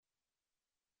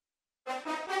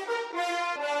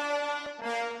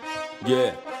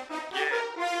Yeah.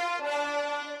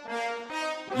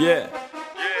 Yeah.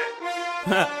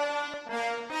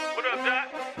 What up, Doc?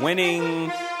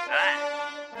 Winning.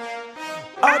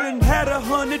 I done had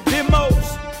 100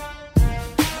 demos.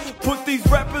 Put these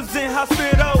rappers in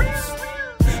hospitals.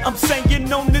 I'm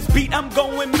singing on this beat, I'm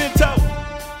going mental.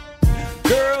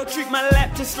 Girl, treat my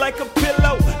lap just like a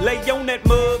pillow. Lay on that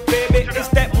mug, baby. It's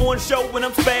that morning show when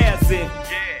I'm spazzing.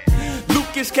 Yeah.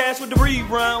 Lucas Cash with the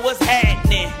rerun, what's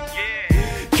happening? Yeah.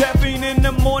 Caffeine in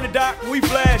the morning, doc, we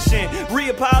flashing.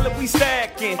 Real pilot, we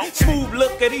stacking. Smooth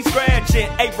look at he scratching.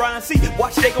 Hey, Ryan C,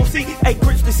 watch they gon' see. Hey,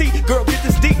 Christian C, girl, get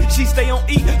this D. She stay on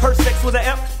E, her sex was a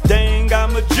F. Dang,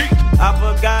 I'm a G.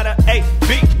 I forgot a A,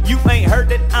 B. You ain't heard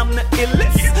that I'm the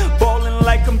illest. Ballin'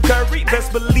 like I'm Curry.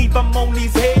 Best believe I'm on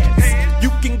these heads. You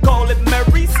can call it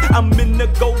Mary's. I'm in the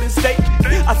Golden State.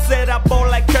 I said I ball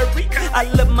like Curry. I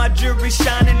love my jewelry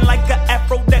shining like a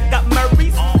afro that got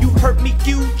Murray's. You heard me,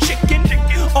 you chicken.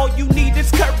 All you need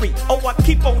is curry. Oh, I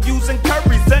keep on using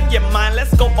curries in your mind.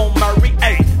 Let's go on Murray.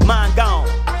 Hey, mine gone.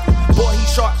 Boy, he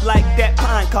sharp like that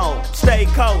pine cone. Stay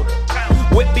colder.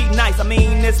 Would be nice, I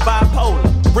mean it's bipolar.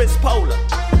 Wrist polar.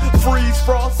 Freeze,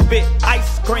 frost, spit,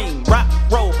 ice cream. Rock,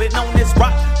 roll, been on this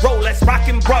rock, roll. Let's rock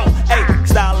and roll. Hey,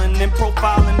 styling and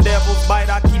profiling. Devils bite,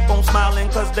 I keep on smiling.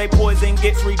 Cause they poison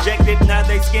gets rejected. Now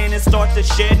they skin and start to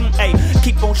shedding. Hey,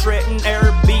 keep on shredding,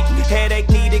 air beating. Headache,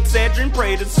 need Excedrin.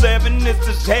 Pray to 7, this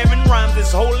is heaven. Rhymes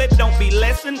is holy, don't be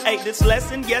lesson. Hey, this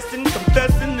lesson, guessing,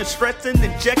 confessing, the stressing,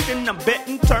 injecting. I'm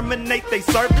betting, terminate they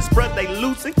service. Bruh, they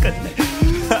losing, cause they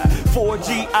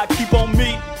 4G, I keep on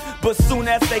me. But soon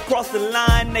as they cross the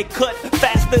line, they cut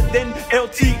faster than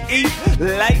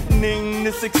LTE. Lightning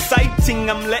is exciting,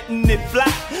 I'm letting it fly.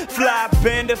 Fly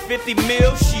band of 50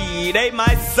 mil, shit, they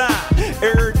might sign.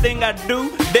 Everything I do,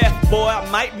 deaf boy, I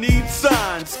might need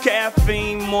signs.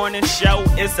 Caffeine morning show,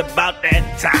 it's about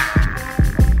that time.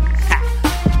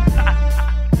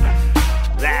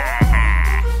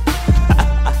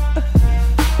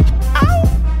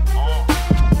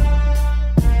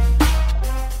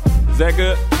 Is that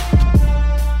good?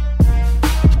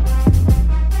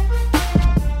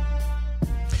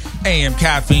 AM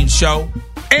Caffeine Show.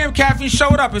 AM Caffeine Show,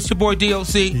 what up? It's your boy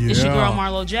DOC. Yeah. It's your girl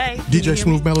Marlo J. DJ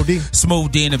Smooth Melody.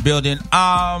 Smooth D in the building.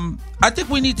 I think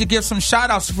we need to give some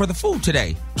shout outs for the food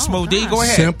today. Smooth D, go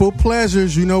ahead. Simple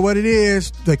Pleasures, you know what it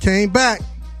is. They came back.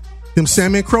 Them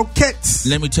salmon croquettes.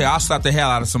 Let me tell you, I'll slap the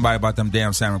hell out of somebody about them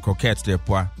damn salmon croquettes there,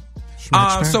 boy.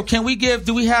 So do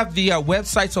we have the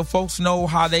website so folks know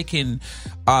how they can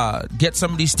get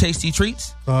some of these tasty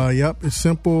treats? Yep, it's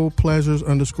Simple Pleasures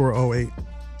 _08.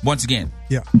 Once again.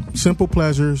 Yeah, Simple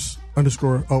Pleasures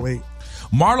 _08.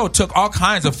 Marlo took all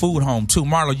kinds of food home too.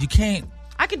 Marlo, you can't.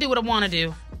 I can do what I want to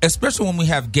do. Especially when we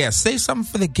have guests. Say something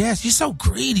for the guests. You're so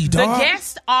greedy, dog. The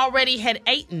guest already had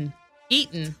eaten. Wow,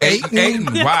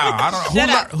 I don't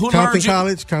know. Who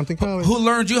learned Compton College. Who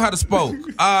learned you how to spoke?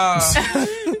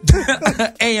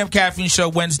 AM Caffeine Show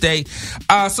Wednesday.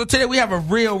 So today we have a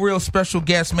real special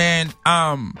guest, man.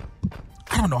 I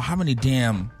don't know how many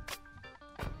damn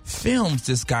films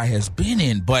this guy has been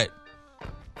in, but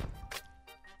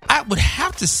I would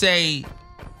have to say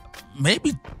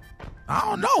maybe, I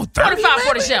don't know, 30, 45,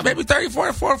 47. Maybe 30,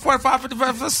 40, 45,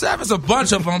 55, 57. It's a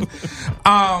bunch of them.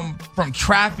 From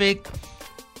Traffic,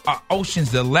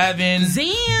 Ocean's 11,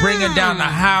 Bringing Down the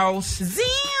House.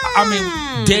 I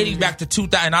mean, dating back to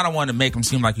 2000. And I don't want to make him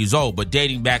seem like he's old, but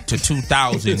dating back to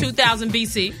 2000. 2000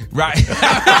 BC. Right.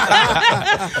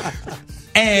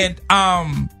 And,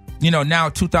 now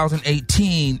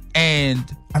 2018.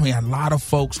 And, I mean, a lot of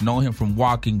folks know him from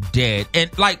Walking Dead.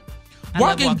 And,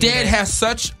 Walking Dead has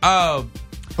such a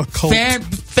cult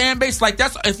fan base. Like,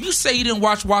 that's, if you say you didn't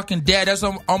watch Walking Dead, that's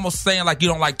almost saying like you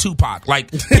don't like Tupac.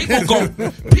 Like,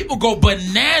 people go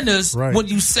bananas when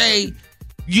you say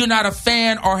you're not a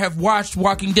fan or have watched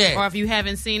Walking Dead. Or if you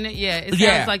haven't seen it, it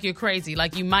sounds like you're crazy.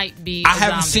 Like you might be. I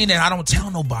haven't seen it. I don't tell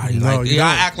nobody. No, I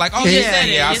act like, I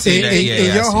see that.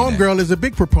 And your homegirl is a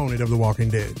big proponent of The Walking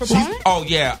Dead. Proponent?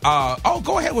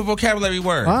 Go ahead with vocabulary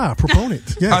word.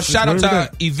 Proponent. Yes, shout out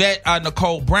to Yvette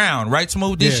Nicole Brown, right,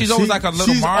 Smooth? Yeah, she's always like a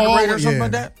little moderator or something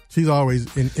like that. She's always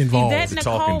involved. Yvette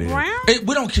Nicole Brown?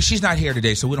 We don't. She's not here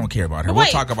today, so we don't care about her. We'll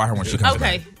talk about her when she comes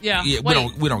back. Yeah. We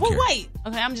don't care. Wait.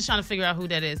 Okay, I'm just trying to figure out who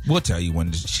that is. We'll tell you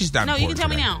when she's not. No, you can tell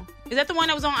today. me now. Is that the one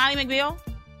that was on Ally McBeal?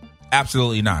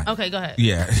 Absolutely not. Okay, go ahead.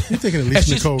 Yeah. You're thinking of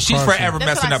Lisa Nicole She's Carson. forever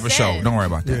messing up a show. Don't worry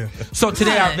about that. Yeah. So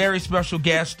today our very special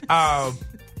guest,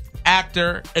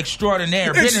 actor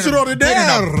extraordinaire. Been in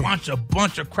a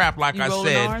bunch of crap, like I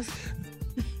said.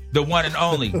 The one and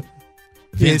only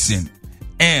Vincent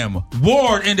M.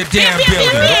 Ward in the damn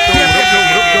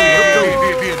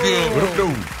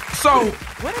building. So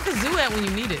where the kazoo at when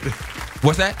you need it?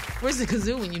 What's that? Where's the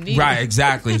kazoo when you need it? Right,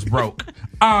 exactly. It's broke.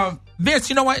 Vince,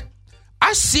 you know what?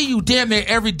 I see you damn near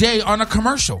every day on a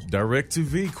commercial.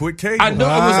 DirecTV, quick cable. I know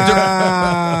it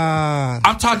was.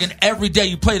 I'm talking every day.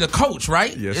 You play the coach,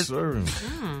 right? Yes, sir.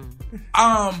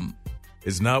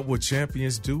 It's not what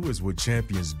champions do, it's what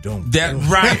champions don't. That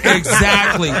right,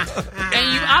 exactly.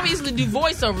 And you obviously do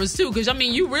voiceovers too, because I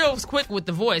mean, you real quick with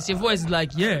the voice. Your voice is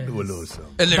like, yeah, Do a little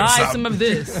something. buy some of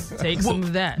this, take some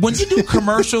of that. When you do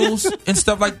commercials and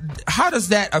stuff like, how does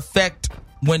that affect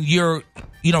when you're,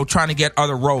 trying to get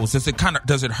other roles? Does it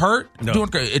hurt? No.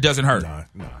 It doesn't hurt.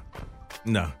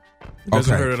 No. It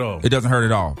doesn't hurt at all. It doesn't hurt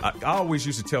at all. I always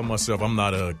used to tell myself I'm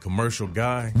not a commercial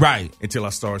guy. Right. Until I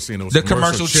started seeing those the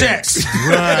commercial checks.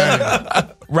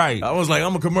 Right. Right. I was like,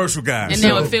 I'm a commercial guy. And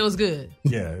now it feels good.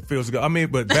 Yeah, it feels good. I mean,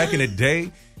 but back in the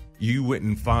day, you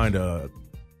wouldn't find a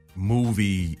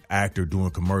movie actor doing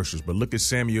commercials. But look at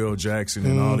Samuel L. Jackson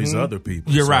and all these other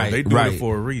people. You're right. They do it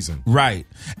for a reason. Right.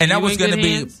 And that was going to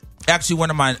be hands? actually one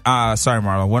of my, sorry,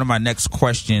 Marlon, one of my next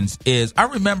questions is, I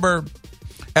remember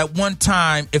at one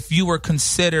time, if you were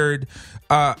considered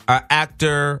an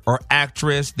actor or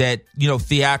actress that,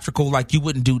 theatrical, like you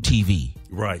wouldn't do TV.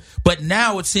 Right. But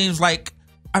now it seems like,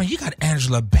 you got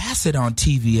Angela Bassett on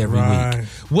TV every week.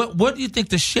 What do you think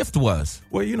the shift was?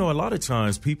 Well, a lot of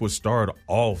times people start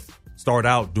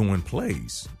out doing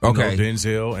plays. Okay.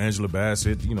 Denzel, Angela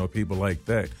Bassett, people like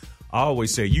that. I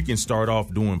always say you can start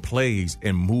off doing plays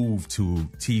and move to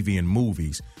TV and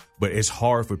movies. But it's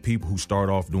hard for people who start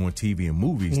off doing TV and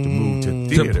movies to move to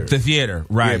theater. The theater,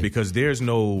 right. Yeah, because there's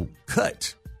no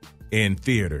cut in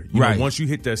theater. Right. Once you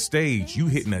hit that stage, you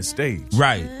hitting that stage.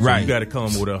 Right, so right. You got to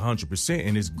come with 100%,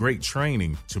 and it's great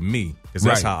training to me because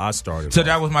that's how I started. So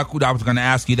that was I was going to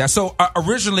ask you that. So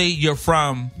originally you're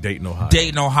from Dayton,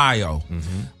 Ohio.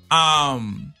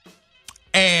 Mm-hmm.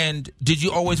 And did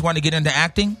you always want to get into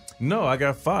acting? No, I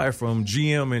got fired from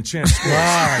GM and Champ Sports.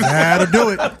 Wow, you had to do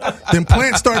it. Then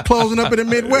plants start closing up in the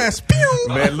Midwest. Pew!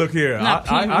 Man, look here.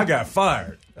 I got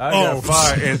fired. I got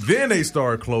fired, and then they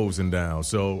started closing down.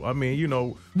 So, I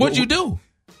mean, What'd you do?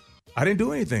 I didn't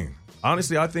do anything.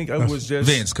 Honestly, I think I was just...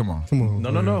 Vince, come on.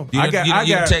 No. You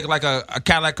didn't take like a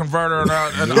Cadillac converter on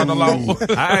the low?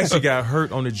 I actually got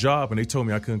hurt on the job, and they told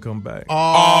me I couldn't come back.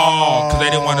 Oh, because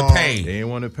they didn't want to pay. They didn't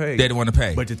want to pay. They didn't want to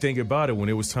pay. But the thing about it, when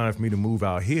it was time for me to move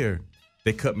out here,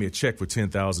 they cut me a check for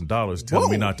 $10,000 telling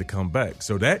me not to come back.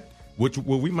 So that... what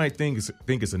we might think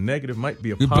is a negative might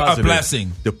be a positive, a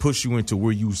blessing to push you into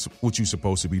what you're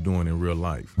supposed to be doing in real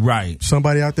life. Right.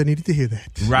 Somebody out there needed to hear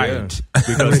that. Right. Yeah.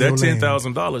 Because that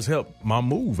 $10,000 helped my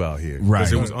move out here. Right.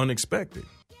 Because it was unexpected.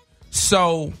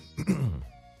 So,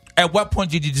 at what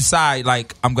point did you decide,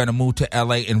 like, I'm going to move to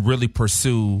LA and really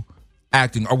pursue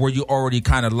acting, or were you already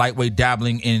kind of lightweight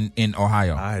dabbling in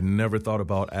Ohio? I had never thought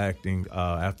about acting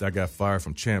after I got fired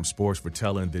from Champ Sports for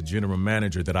telling the general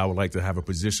manager that I would like to have a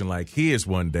position like his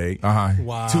one day.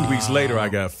 Wow. 2 weeks later, I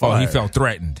got fired. Oh, he felt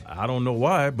threatened. I don't know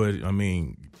why, but I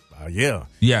mean, yeah.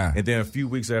 Yeah. And then a few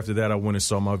weeks after that, I went and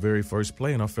saw my very first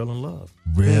play, and I fell in love.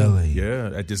 Really?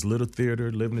 Yeah, at this little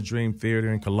theater, Living the Dream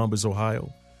Theater in Columbus,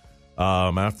 Ohio.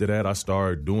 After that, I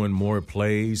started doing more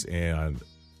plays, and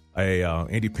a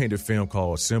independent film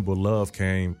called Symbol Love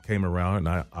came around, and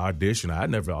I auditioned. I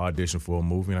never auditioned for a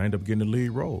movie, and I ended up getting the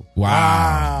lead role.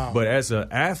 Wow. But as an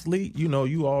athlete,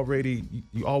 you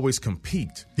always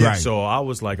compete. Right. So I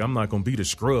was like, I'm not going to be the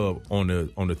scrub on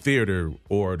the theater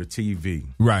or the TV.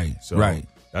 Right. So right.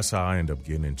 That's how I ended up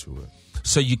getting into it.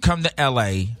 So you come to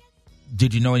LA.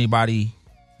 Did you know anybody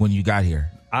when you got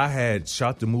here? I had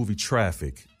shot the movie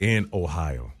Traffic in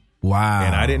Ohio. Wow.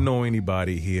 And I didn't know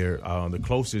anybody here. The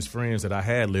closest friends that I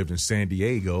had lived in San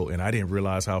Diego, and I didn't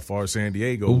realize how far San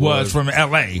Diego was from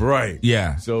LA. Right.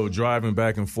 Yeah. So driving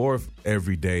back and forth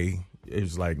every day, it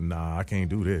was like, nah, I can't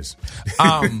do this.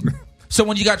 So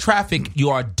when you got Traffic, you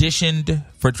auditioned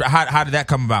for how did that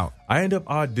come about? I ended up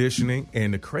auditioning,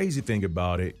 and the crazy thing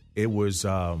about it, it was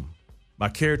my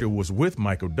character was with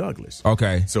Michael Douglas.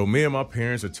 Okay. So me and my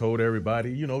parents had told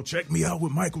everybody, check me out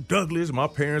with Michael Douglas. My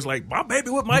parents like, my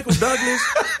baby with Michael Douglas.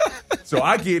 So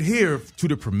I get here to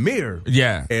the premiere.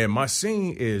 Yeah. And my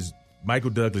scene is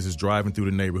Michael Douglas is driving through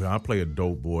the neighborhood. I play a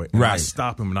dope boy. And right. I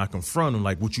stop him and I confront him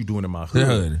like, what you doing in my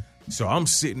hood? So I'm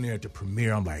sitting there at the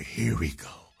premiere. I'm like, here we go.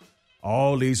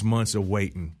 All these months of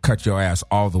waiting. Cut your ass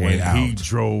all the way out. He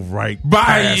drove right by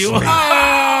past you.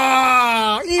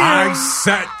 me. I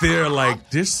sat there like,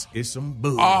 this is some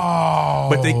boo. Oh.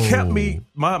 But they kept me,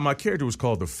 my character was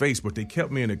called The Face, but they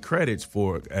kept me in the credits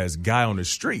for as Guy on the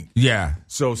Street. Yeah.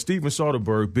 So Steven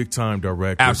Soderbergh, big time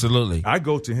director. Absolutely. I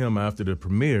go to him after the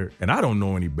premiere, and I don't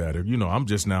know any better. You know, I'm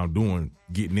just now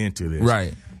getting into this.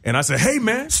 Right. And I said, hey,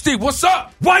 man. Steve, what's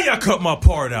up? Why y'all cut my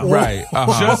part out? Right.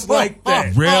 Just like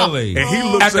that. Really? And he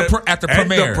looks at the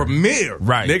premiere. At the premiere.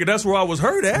 Right. Nigga, that's where I was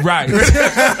hurt at. Right.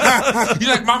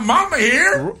 You're like, my mama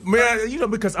here? Man, you know,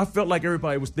 because I felt like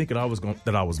everybody was thinking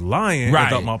that I was lying. Right. I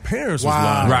thought my parents was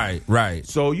lying. Right.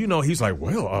 So, you know, he's like,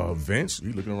 well, Vince,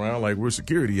 you looking around like we're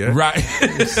security, yeah? Right.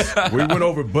 We went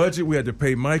over budget. We had to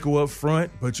pay Michael up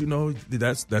front. But, you know,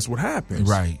 that's what happens.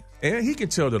 Right. And he can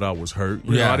tell that I was hurt.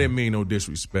 You know, I didn't mean no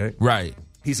disrespect. Right.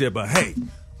 He said, but hey,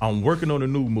 I'm working on a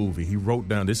new movie. He wrote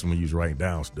down, this is when he was writing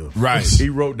down stuff. Right. He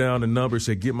wrote down the number,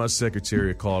 said, get my secretary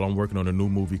a call. I'm working on a new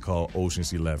movie called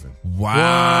Ocean's 11.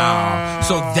 Wow.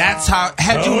 So that's how,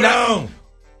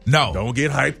 No. Don't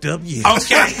get hyped up yet.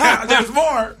 Okay. There's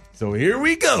more. So here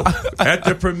we go. At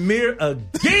the premiere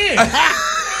again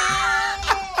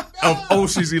of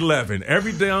Ocean's 11.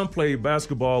 Every day I'm playing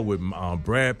basketball with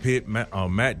Brad Pitt,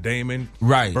 Matt Damon,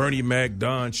 right, Bernie Mac,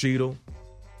 Don Cheadle.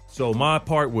 So my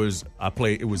part was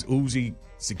it was Uzi,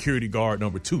 security guard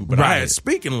number 2, but I had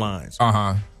speaking lines.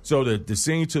 So the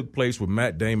scene took place with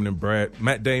Matt Damon and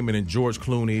George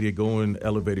Clooney. They go in the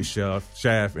elevator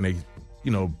shaft and they, you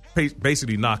know,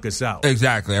 basically knock us out.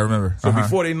 Exactly, I remember. So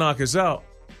before they knock us out,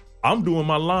 I'm doing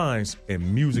my lines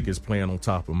and music is playing on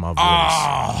top of my voice.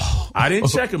 I didn't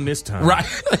check them this time. Right.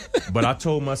 But I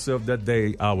told myself that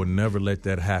day I would never let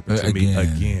that happen to me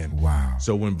again. Wow.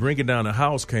 So when Bringing Down the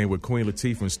House came with Queen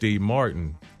Latifah and Steve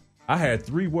Martin, I had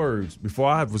 3 words. Before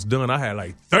I was done, I had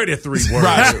like 33 words.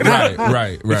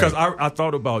 Right. Because I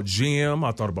thought about GM,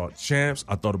 I thought about Champs,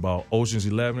 I thought about Ocean's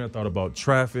 11, I thought about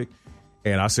Traffic,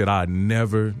 and I said I'd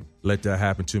never let that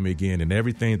happen to me again. And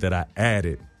everything that I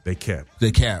added, they kept.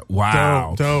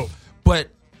 Wow. Dope. But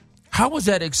how was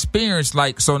that experience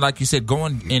like? So like you said,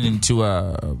 going into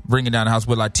Bringing Down the House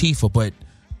with Latifah, but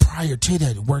prior to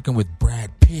that, working with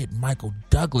Brad Pitt, Michael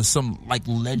Douglas, some like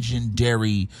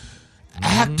legendary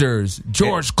actors,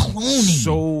 George Clooney.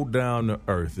 So down to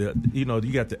earth. You know,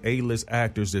 you got the A-list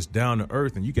actors that's down to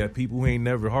earth, and you got people who ain't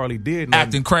never hardly did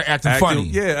nothing. Acting funny.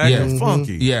 Yeah, acting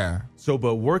funky. Yeah. So,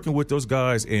 but working with those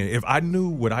guys, and if I knew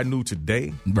what I knew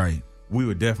today, right, we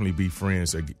would definitely be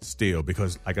friends still,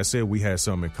 because like I said, we had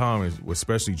something in common,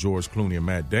 especially George Clooney and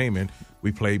Matt Damon.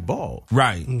 We played ball.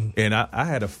 Right. And I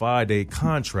had a 5-day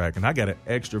contract, and I got an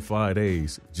extra 5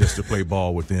 days just to play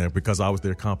ball with them because I was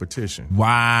their competition.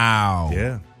 Wow.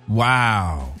 Yeah.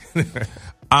 Wow.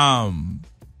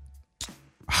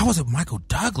 How was it Michael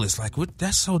Douglas? Like,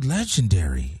 that's so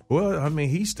legendary. Well, I mean,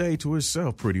 he stayed to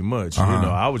himself pretty much. You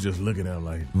know, I was just looking at him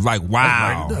like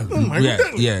wow.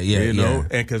 Yeah. You know,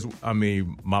 and because, I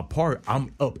mean, my part,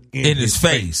 I'm up in his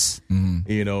face. Mm-hmm.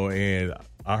 You know, and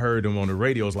I heard him on the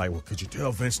radio. I was like, well, could you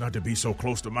tell Vince not to be so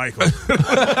close to Michael?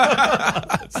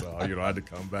 So, you know, I had to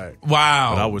come back.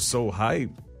 Wow. But I was so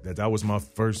hyped that was my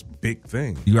first big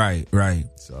thing. Right.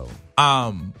 So,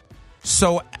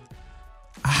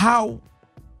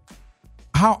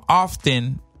 how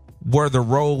often were the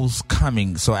roles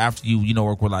coming? So after you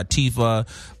work with Latifah,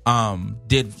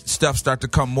 did stuff start to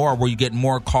come more? Were you getting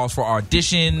more calls for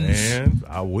auditions? And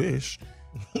I wish.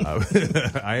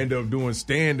 I ended up doing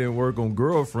stand-in work on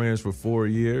Girlfriends for 4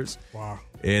 years. Wow.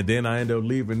 And then I ended up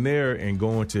leaving there and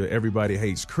going to Everybody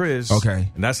Hates Chris.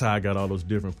 Okay. And that's how I got all those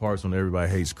different parts on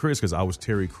Everybody Hates Chris, because I was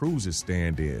Terry Cruz's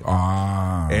stand-in.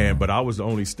 But I was the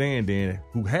only stand-in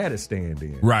who had a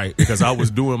stand-in. Right. Because I was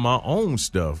doing my own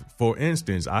stuff. For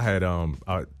instance, I had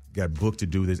I got booked to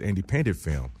do this independent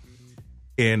film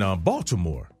in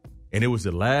Baltimore. And it was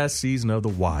the last season of The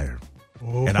Wire.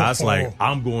 And I was like,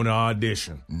 I'm going to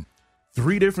audition.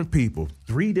 3 different people,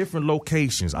 3 different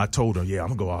locations. I told them, yeah, I'm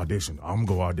going to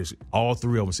go audition. All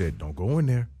 3 of them said, don't go in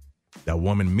there. That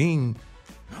woman mean.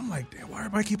 I'm like, damn, why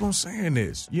everybody keep on saying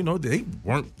this? You know, they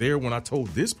weren't there when I told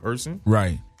this person.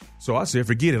 Right. So I said,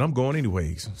 forget it. I'm going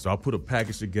anyways. So I put a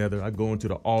package together. I go into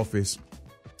the office,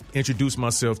 introduce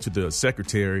myself to the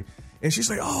secretary. And she's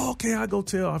like, oh, okay, I go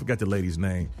tell. I forgot the lady's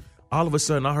name. All of a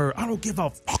sudden, I heard, I don't give a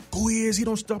fuck who he is. He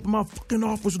don't stop in my fucking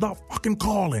office without fucking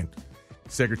calling.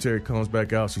 Secretary comes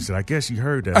back out. She said, I guess you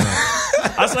heard that.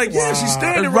 Huh? I was like, yeah, she's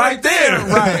standing right there.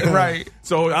 Right.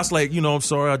 So I was like, I'm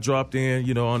sorry I dropped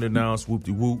in, unannounced,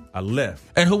 whoop-de-whoop. I left.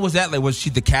 And who was that? Like, was she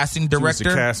the casting director? She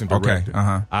was the casting director.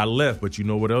 Okay. I left, but you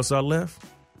know what else I left?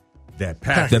 That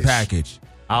package. The package.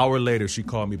 Hour later, she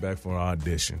called me back for an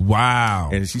audition.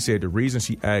 Wow. And she said the reason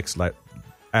she asked, like,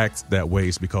 act that way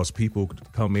is because people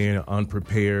come in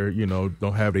unprepared,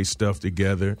 don't have their stuff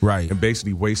together, right, and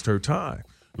basically waste her time.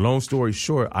 Long story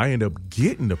short, I end up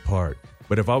getting the part.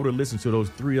 But if I would have listened to those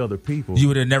 3 other people, you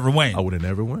would have never won. I would have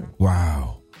never won.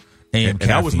 Wow. And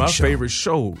that was my favorite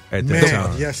show at that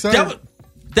time. Yes, sir.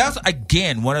 That's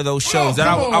again one of those shows that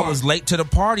I was late to the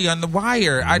party on The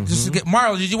Wire. I just get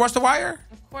Marlo. Did you watch The Wire?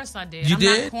 Of course I did. You I'm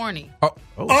did? not corny.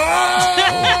 Hold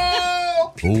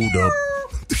up.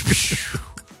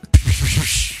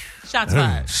 Shots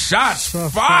fired. Shots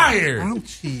fired.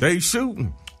 Ouchie. They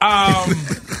shooting.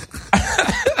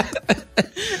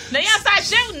 They outside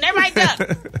shooting. Everybody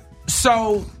duck.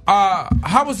 So,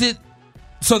 how was it?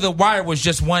 So The Wire was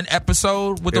just one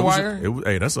episode with The Wire?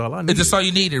 Hey, that's all I needed. That's all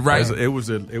you needed, right? It was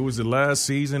the last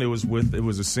season. It was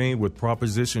a scene with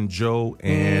Proposition Joe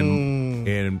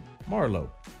and Marlo.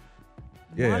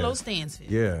 Yeah. Marlo Stansfield.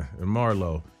 Yeah, and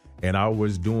Marlo. And I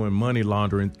was doing money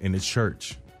laundering in the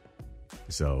church.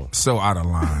 So out of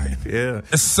line. Yeah.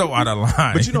 It's so out of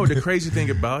line. But the crazy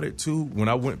thing about it too, when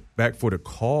I went back for the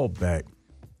call back,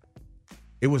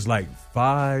 it was like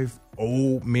 5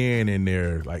 old men in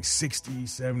there, like 60,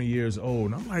 70 years old.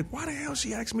 And I'm like, why the hell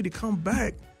she asked me to come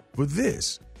back for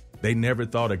this? They never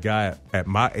thought a guy at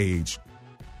my age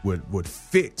would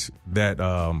fit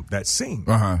that scene.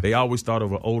 Uh-huh. They always thought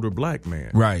of an older black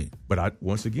man. Right. But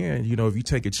once again, if you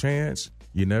take a chance,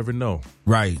 you never know.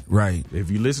 Right. If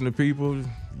you listen to people,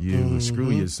 you screw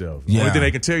yourself. Yeah. Only thing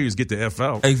they can tell you is get the F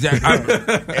out. Exactly.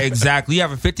 Exactly. You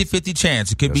have a 50-50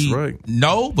 chance. It could be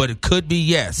no, but it could be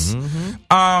yes.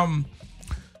 Mm-hmm.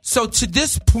 So to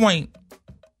this point,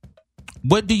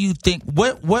 what do you think?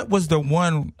 What was the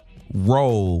one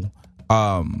role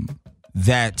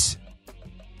that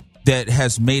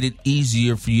has made it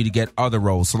easier for you to get other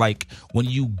roles? So like when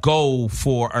you go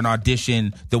for an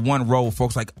audition, the one role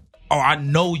folks like, oh, I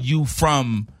know you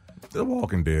from The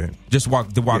Walking Dead. The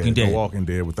Walking Dead. The Walking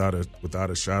Dead, without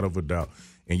a shadow of a doubt.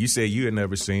 And you said you had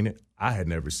never seen it. I had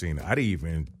never seen it.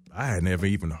 I had never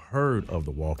even heard of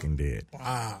The Walking Dead.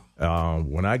 Wow.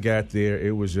 When I got there,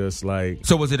 it was just like.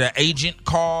 So was it an agent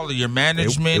call or your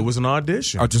management? It was an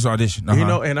audition. Oh, just audition.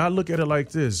 Uh-huh. And I look at it like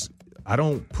this. I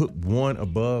don't put one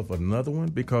above another one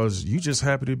because you just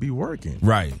happy to be working.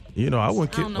 Right. I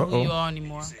wouldn't. I don't know who you are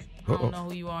anymore. I don't know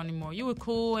who you are anymore. You were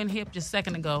cool and hip just a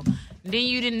second ago. Then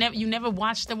you never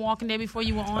watched The Walking Dead before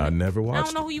you were on it? I never watched. I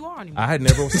don't know who you are anymore. I had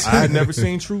never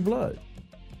seen True Blood.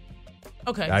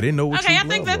 Okay. I didn't know what True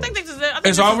Blood was. I think it's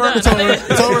over.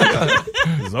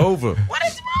 It's over. What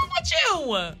is wrong with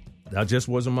you? That just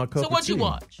wasn't my cup of tea. So what you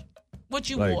watch? What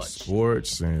you like watch?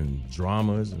 Sports and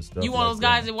dramas and stuff. You one of those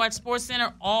guys that watch Sports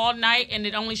Center all night and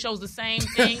it only shows the same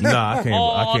thing? Nah, I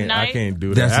can't. I can't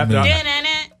do that.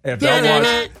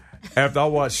 After I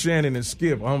watch Shannon and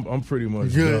Skip, I'm pretty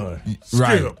much done.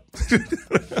 Right.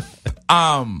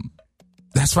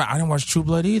 That's right. I didn't watch True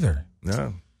Blood either.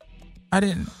 No, I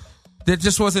didn't. That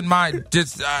just wasn't my.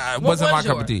 Wasn't my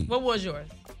cup of tea. What was yours?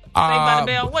 Saved by the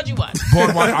Bell. What'd you watch?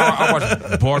 Boardwalk. I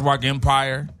watched Boardwalk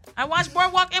Empire. I watched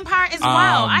Boardwalk Empire as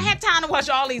well. I had time to watch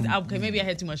all these. Okay, maybe I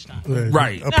had too much time.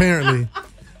 Right. Apparently.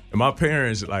 And my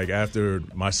parents, like after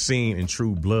my scene in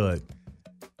True Blood,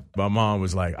 my mom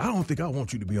was like, I don't think I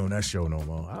want you to be on that show no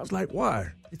more. I was like, why?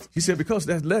 She said, because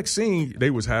that next scene, they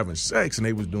was having sex and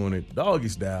they was doing it doggy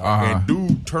style. And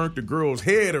dude turned the girl's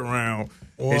head around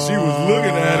and she was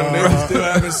looking at him. They was still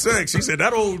having sex. She said,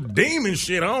 that old demon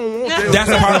shit, I don't want that.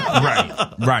 That's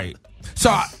part of, right.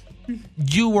 So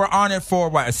you were on it for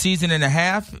what, a season and a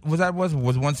half? Was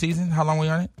one season? How long were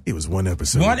you on it? It was one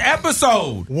episode. One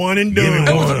episode. One and done.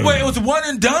 It was one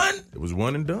and done? It was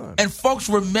one and done. And folks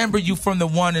remember you from the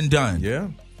one and done. Yeah.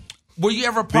 Were you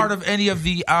ever part of any of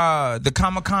the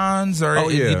Comic-Cons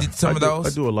or you did some of those? I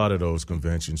do a lot of those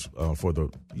conventions for the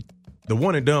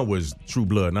one and done was True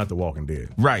Blood, not The Walking Dead.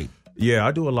 Right. Yeah,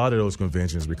 I do a lot of those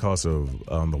conventions because of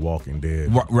The Walking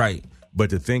Dead. Right. But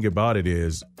the thing about it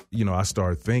is, I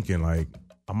started thinking like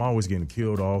I'm always getting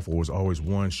killed off, or it's always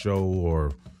one show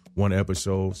or one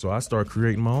episode. So I started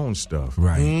creating my own stuff.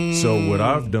 Right. So what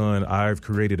I've done, I've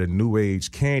created a new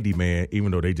age Candyman,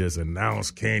 even though they just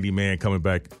announced Candyman coming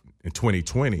back in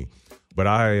 2020. But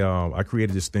I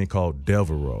created this thing called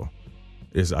Devereaux.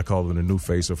 I call it a new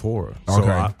face of horror. Okay.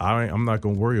 So I'm not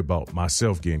going to worry about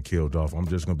myself getting killed off. I'm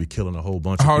just going to be killing a whole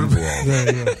bunch of people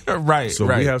off. Right.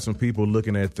 So we have some people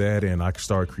looking at that, and I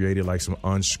started creating like some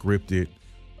unscripted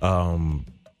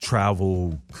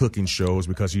travel cooking shows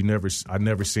because I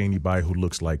never see anybody who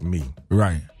looks like me.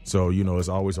 Right. So it's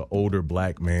always an older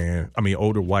white man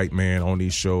on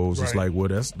these shows. Right. It's like, well,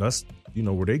 that's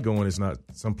where they going is not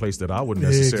someplace that I would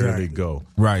necessarily go.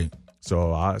 Right.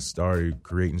 So I started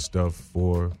creating stuff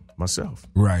for myself.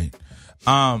 Right.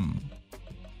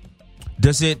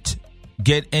 Does it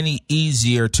get any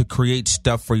easier to create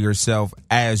stuff for yourself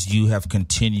as you have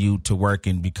continued to work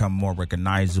and become more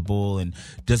recognizable? And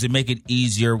does it make it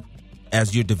easier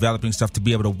as you're developing stuff to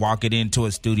be able to walk it into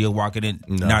a studio, walk it in?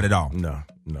 No, not at all. No.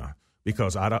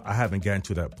 Because I haven't gotten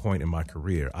to that point in my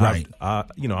career. Right.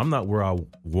 I'm not where I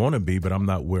want to be, but I'm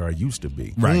not where I used to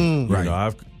be. Right. You know,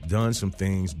 I've done some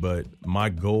things, but my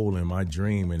goal and my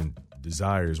dream and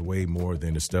desire is way more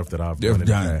than the stuff that I've done in the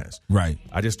past. Right.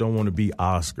 I just don't want to be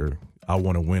Oscar. I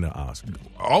want to win an Oscar.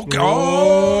 Okay.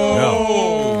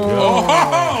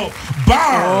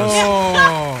 Bars.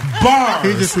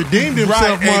 He just redeemed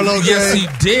himself, Marlo. Yes, he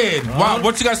did. Wow.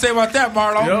 What you got to say about that,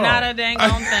 Marlo? Not a dang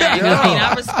on thing. I mean,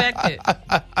 I respect it.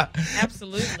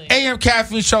 Absolutely. AM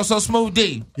Caffeine Show. So Smooth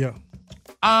D. Yeah.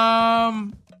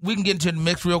 We can get into the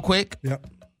mix real quick. Yep.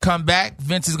 Come back.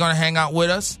 Vince is going to hang out with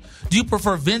us. Do you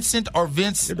prefer Vincent or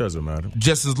Vince? It doesn't matter.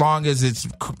 Just as long as it's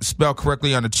spelled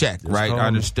correctly on the check, Just right?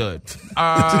 Understood.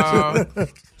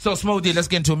 So Smooth D, let's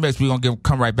get into a mix. We're going to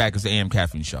come right back as the AM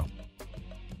Caffeine Show.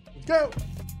 Go.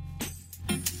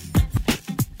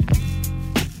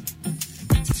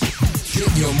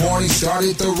 Get your morning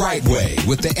started the right way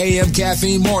with the AM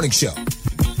Caffeine Morning Show.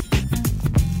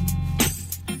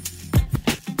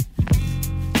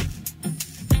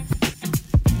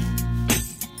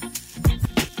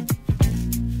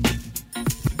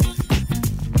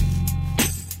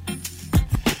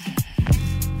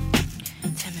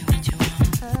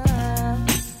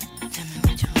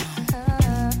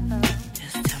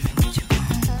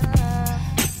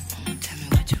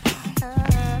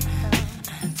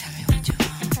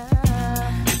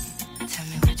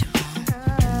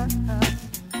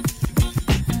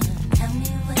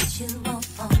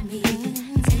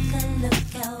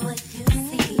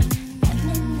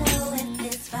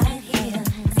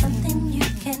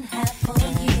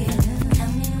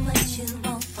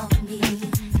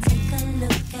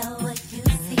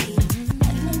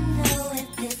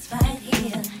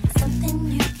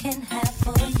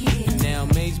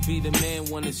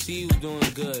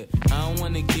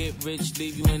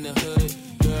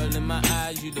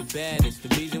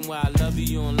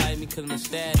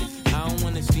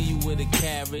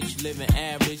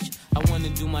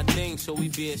 So we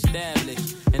be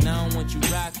established, and I don't want you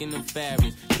rocking them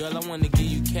fabrics. Girl, I wanna give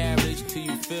you carriage till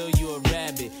you feel you a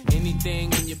rabbit.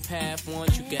 Anything in your path,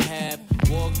 once you can have.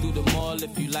 Walk through the mall,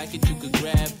 if you like it, you could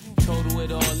grab. Total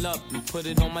it all up and put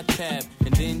it on my tab,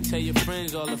 and then tell your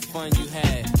friends all the fun you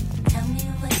had. Tell me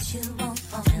what you want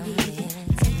from me.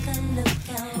 Take a look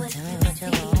at what you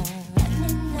see. Let me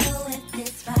know if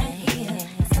it's right here.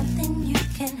 Something you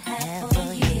can have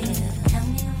for you. Tell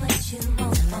me what you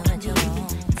want from me.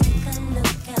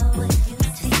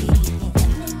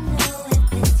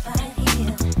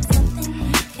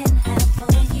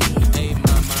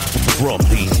 From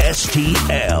the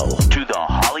STL to the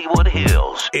Hollywood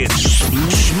Hills, it's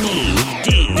Smooth D.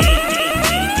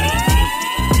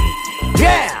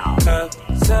 Yeah!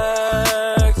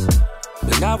 Sex,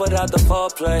 but not without the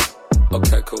foreplay.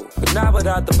 Okay, cool. But not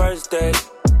without the first date.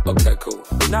 Okay, cool.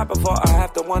 But not before I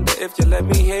have to wonder if you let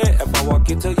me hear. If I walk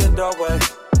into your doorway,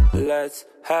 let's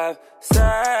have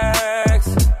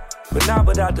sex. But not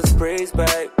without the sprees,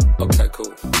 babe. Okay,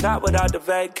 cool. Not without the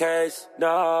vacays,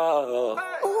 no.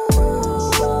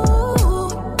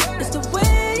 It's the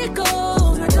way it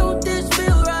goes. Now don't this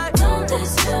feel right? Don't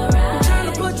this feel right? I'm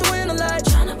trying to put you in the light.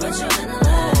 Trying to put you in the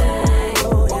light.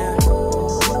 Oh, yeah.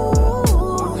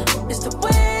 It's the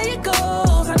way it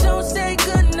goes. Now don't say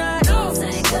goodnight. Don't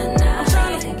say goodnight. I'm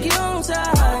trying to get on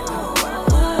side.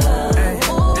 Hey,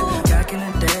 back in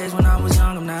the days when I was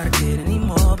young, I'm not a kid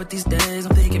anymore. But these days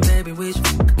I'm thinking, baby, we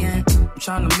should again. I'm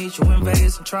trying to meet you in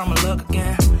Vegas and try my luck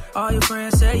again. All your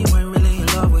friends say you ain't really in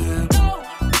love with him.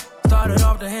 Started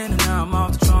off the hand and now I'm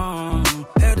off the throne.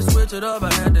 Had to switch it up,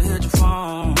 I had to hit your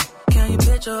phone. Can you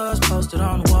picture us posted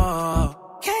on the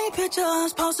wall? Can you picture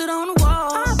us posted on the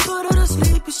wall? I put her to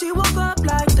sleep and she woke up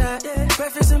like that. Yeah.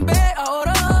 Breakfast in bed, I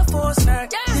order her for a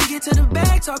snack. Yeah. Then get to the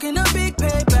bag, talking a big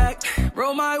payback.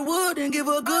 Roll my wood and give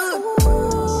her good.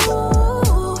 Ooh,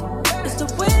 it's the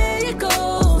way it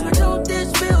goes. Now don't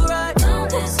this feel right? Don't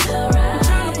this feel right? I'm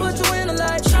trying to put you in the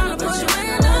light. Trying to put you in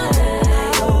the light.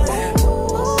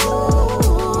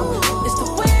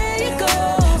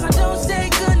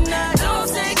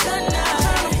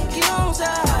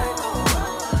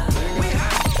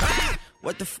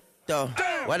 What the f*** though?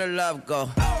 Where the love go?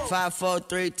 5, 4,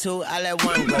 3, 2, I let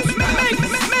one go. Yo,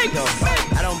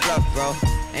 I don't bluff, bro.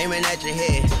 Aiming at your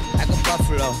head like a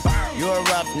buffalo. You a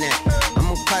roughneck,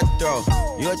 I'm a cutthroat.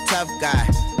 You a tough guy.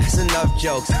 That's enough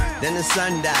jokes. Then the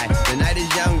sun died. The night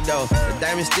is young though. The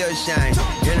diamonds still shine.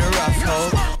 In a rough hole.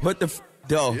 What the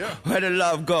though? Where the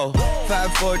love go?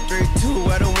 5, 4, 3, 2.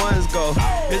 Where the ones go?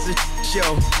 It's a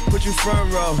show. Put you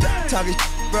front row. Talking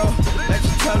bro. Let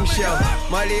your tongue show.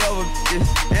 Money over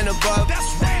and above.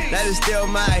 That is still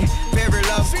my favorite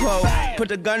love quote. Put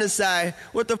the gun aside.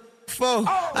 What the for?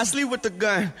 I sleep with the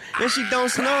gun. And she don't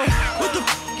snow. What the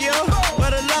yo?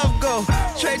 Where the love go?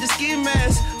 Trade the ski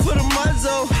mask for the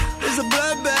muzzle. It's a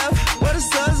bloodbath. Where the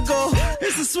suns go?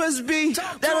 It's a Swiss beat.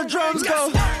 That'll drums go.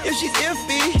 If she's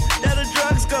iffy, that'll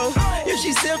drugs go. If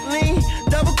she's simply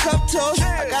double cup toast,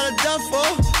 I got a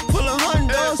duffel full of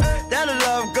hundos. That'll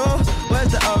love go.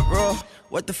 Where's the uproar?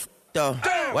 What the though?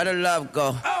 Where the love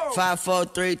go? 5, 4,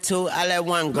 3, 2. I let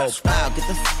one go. Wow, get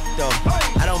the though.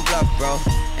 I don't bluff, bro.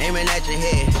 Aiming at your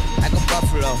head like a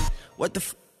buffalo. What the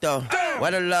though?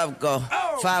 Where the love go?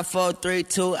 5, 4, 3,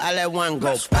 2. I let one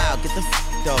go. Wow, get the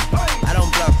though. I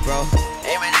don't bluff, bro.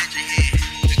 Aiming at your head.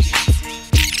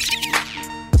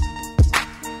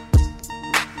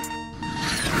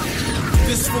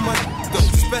 This for my though.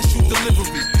 Special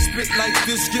delivery. Spit like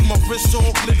this, get my wrist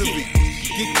all glittery.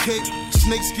 Get cake,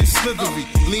 snakes get slithery.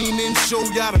 Lean in, show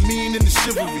y'all the mean and the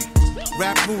chivalry.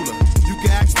 Rap ruler, you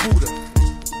can ask Buddha.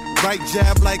 Right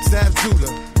jab like Zab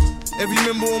Judah. Every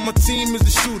member on my team is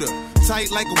a shooter.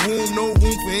 Tight like a womb, no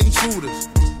room for intruders.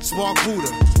 Spark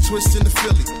Buddha, twist in the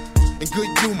Philly. And good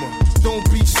humor, don't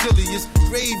be silly. It's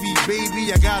gravy,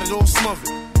 baby, I got it all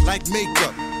smothered. Like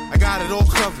makeup, I got it all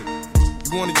covered.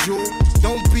 You want a jewel?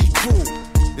 Don't be cruel.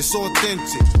 It's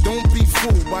authentic. Don't be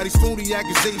fooled by these phony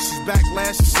accusations,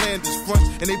 backlash and slanders, front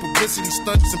and they publicity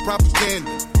stunts and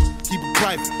propaganda. Keep it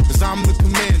private, cause I'm the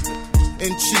commander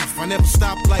in chief. I never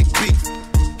stop like beef.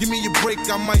 Give me a break,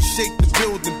 I might shake the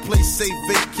building. Play safe,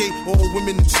 vacate all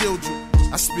women and children.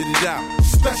 I spit it out.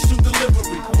 Special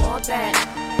delivery. I want that.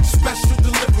 Special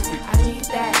delivery. I need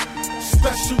that.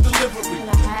 Special delivery. Can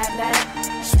I have that?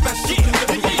 Special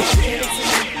delivery.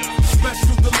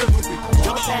 Special delivery. I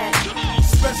want that.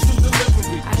 Special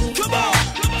delivery. I need that.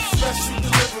 Special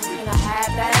delivery. Can I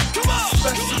have that?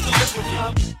 Special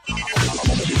delivery.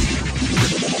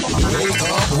 Wake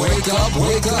up, wake up,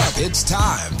 wake up. It's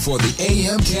time for the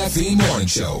AM Caffeine Morning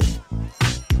Show.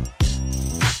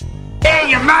 In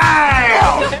your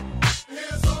mouth!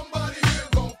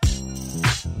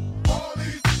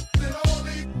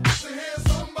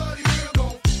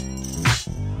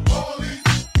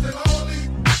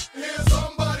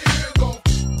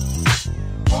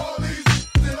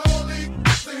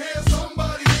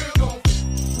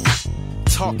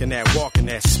 Talking that, walking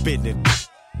that, spitting it.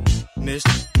 This,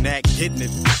 that, getting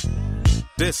it.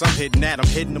 This, I'm hitting that, I'm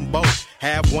hitting them both.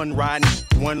 Have one riding,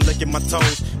 one licking my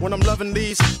toes. When I'm loving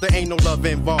these, there ain't no love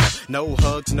involved. No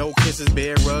hugs, no kisses,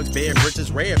 bare rugs, bare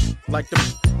britches, rare. Like the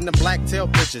in the black tail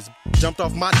bitches. Jumped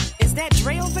off my. Is that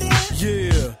Dre over there?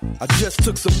 Yeah, I just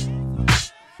took some.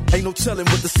 Ain't no telling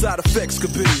what the side effects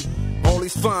could be. All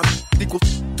these fine equal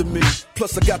to me.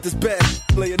 Plus I got this bad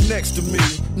laying next to me.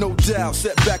 No doubt,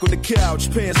 sat back on the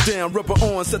couch, pants down, rubber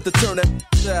on, set to turn that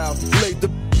out. Laid the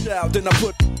out, then I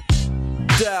put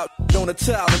out on a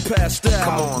towel and passed out.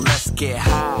 Come on, let's get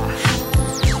high.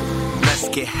 Let's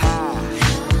get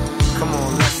high. Come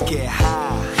on, let's get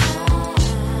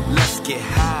high. Let's get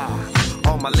high.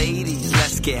 All my ladies,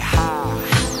 let's get high.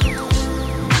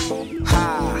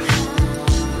 High.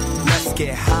 Let's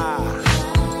get high.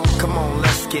 Come on,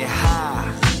 let's get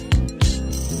high.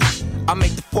 I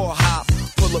make the 4 hop,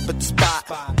 pull up at the spot.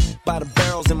 By the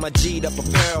barrels in my G'd up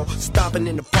apparel. Stomping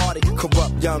in the party,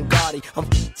 corrupt young Gotti. I'm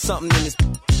something in this,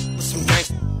 some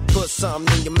gangsta. Put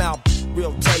something in your mouth,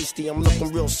 real tasty. I'm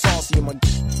looking real saucy in my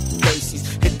Macy's.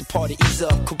 Hit the party, ease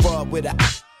up, corrupt with a.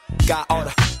 Got all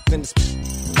the in this,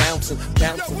 bouncing,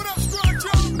 bouncing. Yo, what up,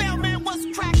 Strong? Mailman,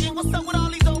 what's cracking? What's up with all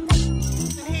these old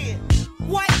in here?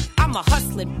 What? I'm a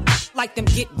hustling, like them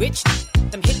get rich,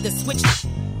 them hit the switch.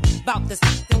 About this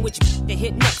in which they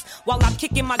hit next. While I'm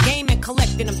kicking my game and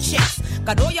collecting them checks.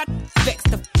 Got all y'all vexed,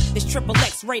 this triple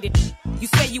X rated. You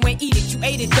say you ain't eat it, you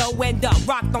ate it though. End up,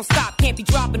 rock don't stop, can't be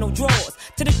dropping no drawers.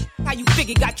 To the how you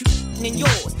figure, got you in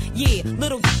yours. Yeah,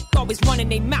 little always running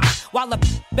they mouth. While I'm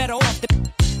better off the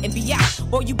and be out.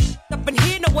 Or you up in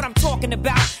here know what I'm talking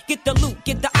about. Get the loot,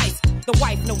 get the ice, the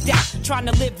wife, no doubt. Trying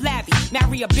to live labby,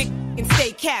 marry a big and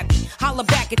stay cabby. Holler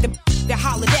back at the that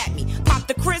hollered at me. Pop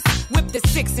the Chris, whip the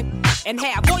 6 and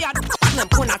have. Boy, I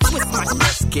limp when I twist my.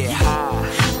 Let's get high.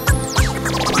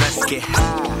 Let's get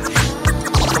high.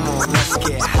 Come on, let's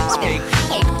get high.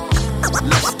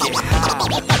 Let's get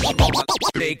high.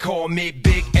 They call me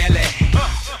Big L.A.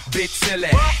 Big silly,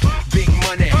 big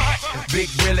money, big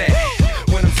Willie.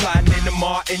 When I'm sliding in the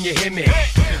mall and you hear me.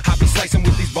 I be slicing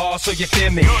with these bars so you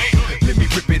feel me. Let me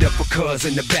rip it up for cuz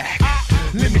in the back.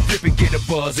 Let me flip and get a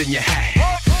buzz in your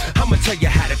hat. I'ma tell you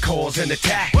how to cause an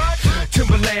attack.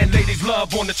 Timberland ladies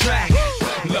love on the track.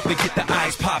 Love to get the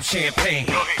ice pop champagne.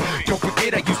 Don't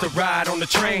forget I used to ride on the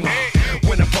train.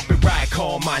 When I bump and ride,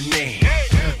 call my name.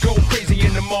 Go crazy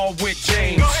in the mall with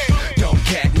James. Dumb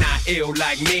cat, not ill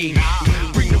like me.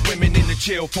 Bring the women in to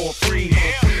chill for free.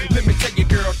 Let me tell you,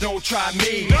 girl, don't try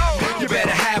me. You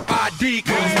better have ID,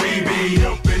 cause we be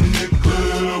up in the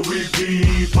club. We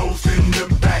be posting the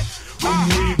back. When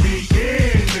we be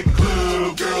in the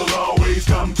club, girls always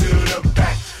come to the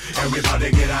back.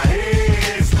 Everybody get our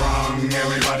heads sprung.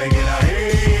 Everybody get our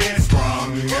heads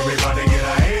sprung. Everybody get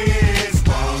our heads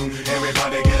sprung.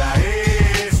 Everybody get our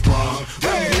heads sprung.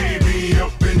 When we be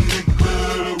up in the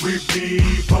club, we be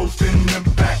posting the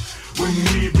back. When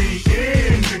we be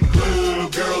in the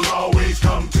club, girls always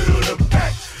come to the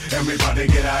back. Everybody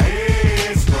get our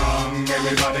heads sprung.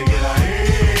 Everybody get our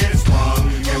heads sprung.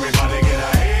 Everybody get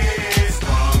our heads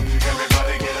sprung.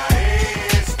 Everybody get our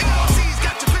heads sprung.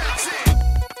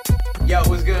 Yo,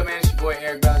 what's good, man? It's your boy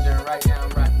Eric Bellinger, and right now I'm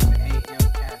rocking the AM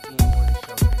Caffeine Morning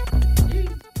Show, man.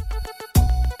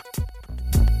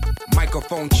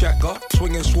 Microphone checker,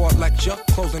 swinging sword lecture,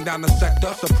 closing down the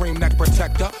sector, supreme neck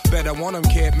protector. Better want him,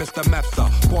 kid, Mr. Mepsa.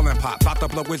 Ballin' pop, about to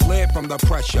blow his lid from the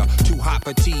pressure. Too hot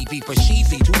for TV, for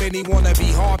cheesy. Too many wanna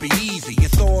be hard, be easy.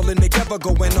 It's all in together,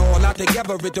 going all out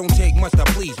together. It don't take much to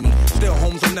please me. Still,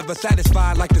 homes are never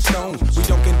satisfied like the Stones. We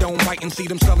don't condone biting, see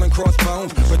them selling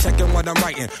crossbones. Protecting what I'm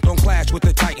writing, don't clash with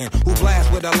the Titan who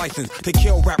blast with a license to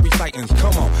kill rap recitants.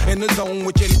 Come on, in the zone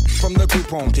with your from the group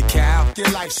home to Cal. Your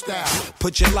lifestyle.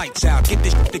 Put your lights out, get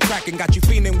this shit to crackin', got you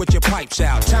feeling with your pipes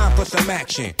out. Time for some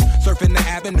action. Surfing the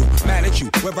avenue, mad at you,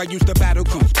 where I used to battle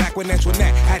cruise. Back when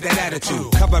Antoinette had that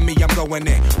attitude. Cover me, I'm going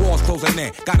in. Walls closing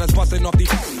in. Got us busting off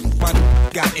these. My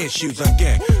got issues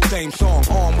again. Same song,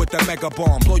 armed with the mega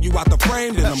bomb. Blow you out the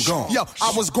frame, then I'm gone. Yo,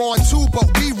 I was going too, but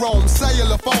we roam.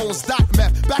 Cellular phones, doc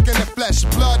meth, back in the flesh.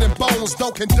 Blood and bones,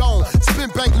 don't condone. Spin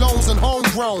bank loans and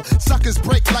homegrown. Suckers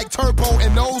break like turbo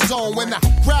and ozone. When I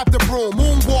grab the broom,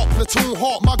 moonwalk, platoon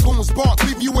hawk. My goons bark,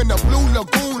 leave you in the blue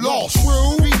lagoon lost.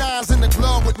 True. 3-9s in the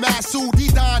glove with Masood. He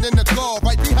dying in the glove,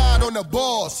 right behind on the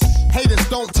boss. Haters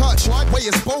don't touch. Way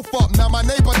is both up. Now my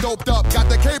neighbor doped up. Got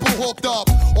the cable hooked up.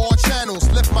 All channels.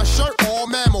 Lift my shirt, all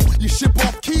mammal. You ship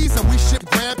off keys and we ship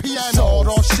grand piano. Sawed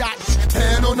off shot.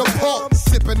 Hand on the pump.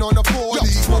 Sipping on the 40.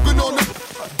 Smoking on the.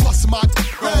 Bust my.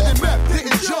 Red and map.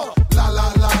 Didn't jump. La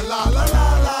la la la la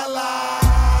la la la.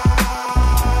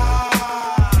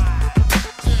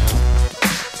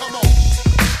 Come on.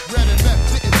 Red and map.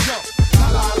 Didn't jump. La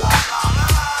la la la la.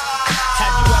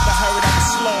 Have you ever heard of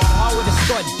slow? I would've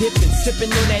start dipping,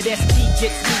 sipping on that ST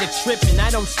gets me to tripping. I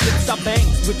don't slip, I bang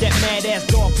with that mad ass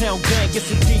dog pound gang. It's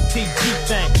a DTG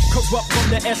thing. Corrupt from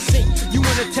the SC. You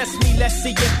wanna test me? Let's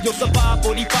see if you'll survive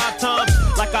 45 times.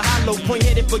 Like a hollow point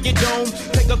headed for your dome.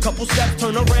 Take a couple steps,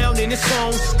 turn around and it's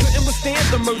on. Couldn't withstand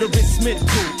the murderous mental.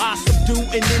 I subdue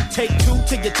and then take two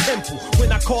to your temple.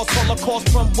 When I cause holocaust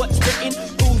from what's written,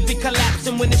 fools be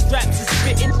collapsing when the straps is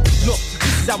fitting. Look,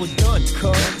 this is how it's done,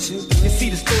 cuz. You see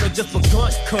the story just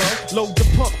begun, cuz. Load the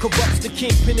pump, corrupts the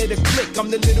kingpin of the click. I'm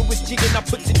the littlest jig and I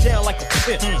put it down like a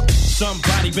pimp.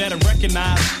 Somebody better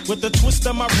recognize. With the twist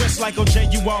of my wrist like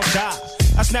OJ, you won't die.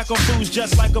 I snack on foods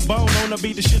just like a bone. On the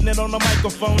beat, the shitting it on the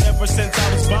microphone ever since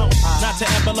I was born. Not to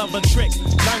ever love a trick,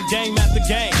 learn game after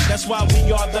game. That's why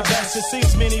we are the best. It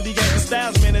seems many began the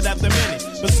styles minute after minute.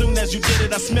 But soon as you did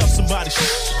it, I smelled somebody's shit.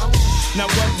 Now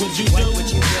what would you do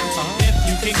if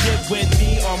you can get with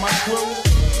me or my crew?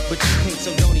 But you can't,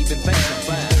 so don't even think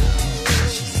about it.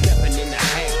 She's stepping in the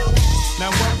house.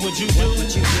 Now what would you do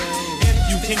if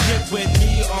you can get with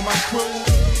me or my crew?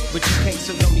 But you can't,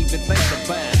 so don't even think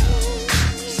about it.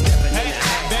 Hey,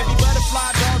 baby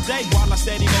butterfly all day while I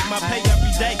steady make my pay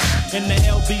every day in the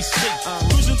LBC.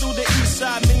 Cruising through the east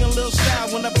side, me a little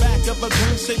shy when the back of a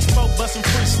green 6-4 bustin'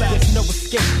 freestyle. There's no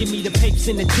escape, give me the papers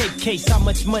in the tape case. How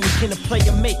much money can a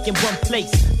player make in one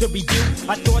place? The review,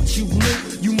 I thought you knew.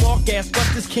 You mark ass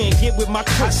busters can't get with my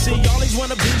crew. I see all these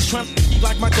wannabes trying to be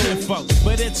like my kinfolk,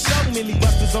 but it's so many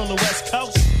busters on the West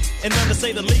Coast. And none to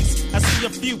say the least, I see a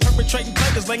few perpetrating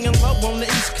players laying low on the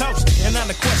East Coast. And now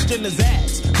the question is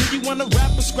asked, do you wanna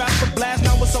rap or scrap or blast?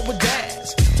 Now what's up with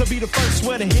Daz? To be the first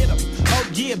one to hit him. Oh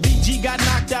yeah, BG got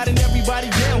knocked out and everybody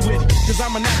down with it. Cause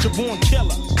I'm a natural born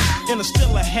killer. And a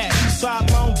still a hat, Eastside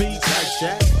Long Beach like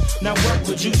that. Now what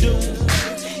would you do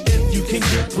if you can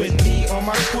get with me on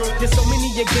my crew? There's so many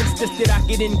against us that I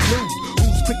could include.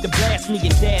 Who's quick to blast me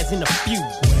and Daz in a few?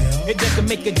 It doesn't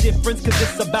make a difference, cause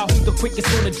it's about who's the quickest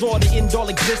on the draw to end all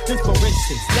existence. For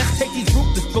instance, let's take these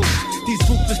ruthless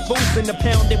fools in the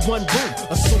pound in one room.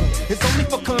 Assume it's only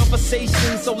for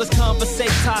conversation, so let's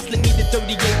conversate. Toss, let me the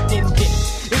 38 then hit.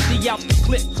 Empty out the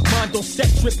clip, mind don't set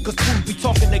trip, cause food be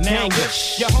talking the gang.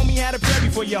 Your homie had a prayer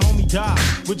before your homie died.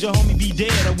 Would your homie be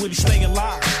dead or would he stay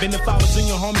alive? And if I was in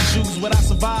your homie's shoes, would I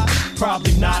survive?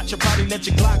 Probably not. You'll probably let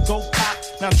your Glock go pop.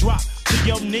 Now drop to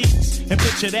your knees and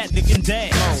picture that dick and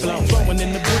dad. Flowing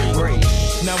in the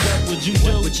breeze. Now what would you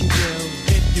do?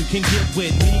 If you can get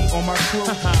with me on my crew?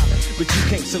 But you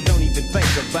can't, so don't even think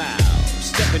about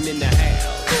stepping in the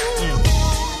house.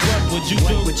 What would you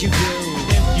do? If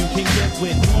you can get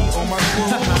with me on my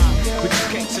crew? But you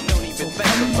can't, so don't even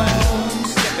think about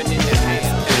stepping in the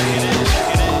house.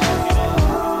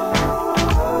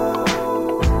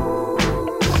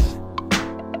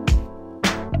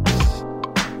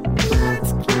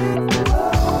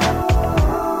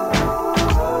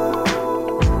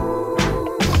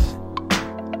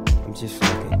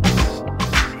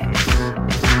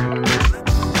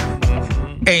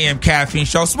 AM Caffeine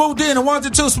Show. Smooth D and the 1 to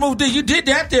 2. Smooth D, you did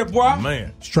that there, boy.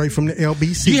 Man. Straight from the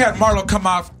LBC. You had Marlo come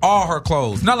out all her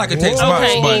clothes. Not like it takes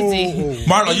much, but easy.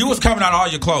 Marlo, you was coming out all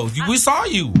your clothes. We saw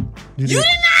you. You did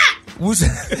not. We Don't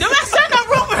say no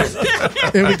rumors.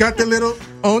 And we got the little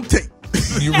on tape.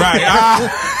 You're right.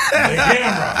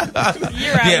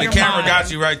 You're out the camera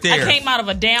got you right there. I came out of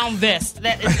a down vest.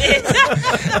 That is it.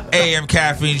 AM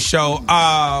Caffeine Show.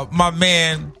 My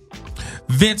man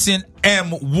Vincent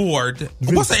M. Ward.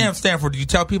 What's the M stand for? Did you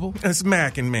tell people? It's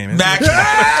Mackin', man. Mackin'.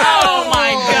 Oh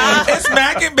my God. It's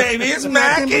Mackin', baby. It's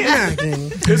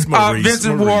Mackin'. It's Maurice.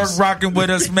 Vincent Ward rocking with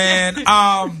us, man.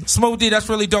 Smooth D, that's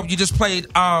really dope. You just played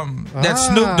that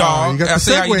Snoop Dogg. You got the I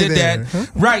see how you segue did there, that. huh?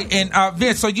 Right. And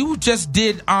Vince, so you just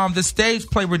did the stage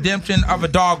play Redemption of a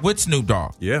Dog with Snoop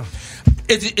Dogg. Yeah.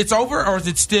 It's over or is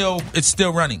it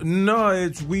still running? No,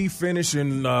 we finish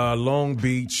in Long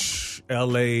Beach,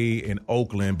 LA, and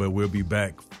Oakland, but we'll be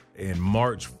back in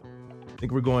March. I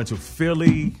think we're going to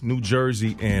Philly, New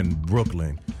Jersey, and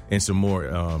Brooklyn, and some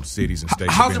more cities and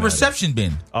states. How's the reception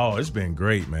been? Oh, it's been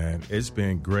great, man. It's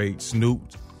been great. Snoop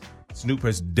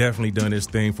has definitely done his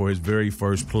thing for his very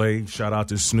first play. Shout out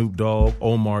to Snoop Dogg,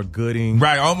 Omar Gooding.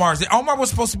 Right, Omar was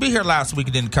supposed to be here last week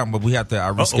and didn't come, but we had to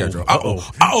reschedule.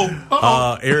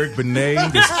 Eric Benet,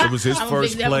 it was his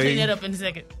first I'm play. clean that up in a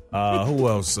second. Who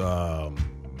else?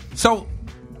 So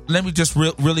let me just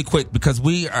really quick, because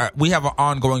we have an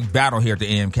ongoing battle here at the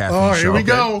AM Caffeine Show. Oh, here we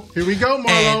go. Here we go, Marlo.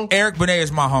 And Eric Benet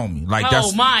is my homie. Like,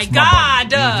 that's my God.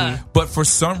 God. But for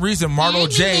some reason, Marlo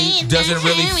J doesn't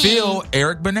really feel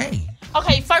Eric Benet.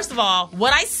 Okay, first of all,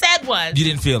 what I said was... You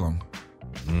didn't feel him.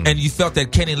 And you felt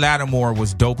that Kenny Lattimore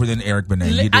was doper than Eric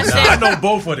Benet. I know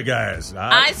both of the guys.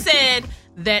 I said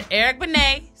that Eric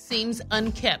Benet seems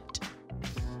unkept.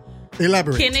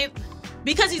 Elaborate.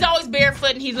 Because he's always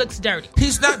barefoot and he looks dirty.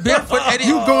 He's not barefoot.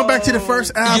 You going back to the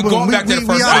first album. You going back to the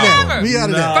first album. We out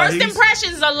of that. First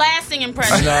impressions are lasting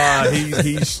impressions. Nah,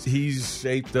 he's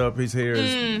shaped up. His hair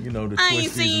is, the twisties and all that. I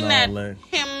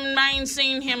ain't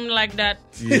seen him like that.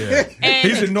 Yeah. And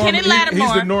he's the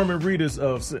Norman Reedus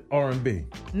of R&B.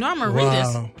 Norman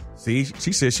Reedus. See,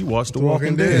 she said she watched The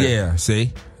Walking Dead. Yeah,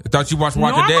 see? I thought you watched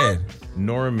Walking Dead.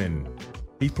 Norman.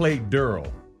 He played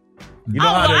Daryl. I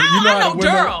know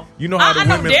Daryl. You know how the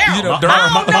women. You know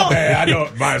Daryl. My bad. I know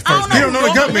my first name. You don't know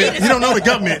the government. You don't know the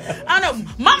government. I know.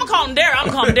 Mama call him Daryl. I'm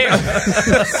gonna call him Daryl.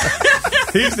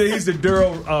 He's the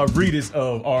Daryl Reedus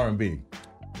of R&B.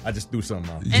 I just threw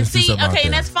something out. And see, okay,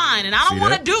 and that's fine. And I don't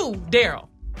want to do Daryl.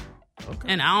 Okay.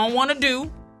 And I don't want to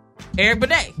do Eric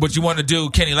Benet. But you want to do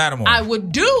Kenny Lattimore? I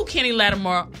would do Kenny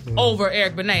Lattimore over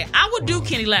Eric Benet. I would do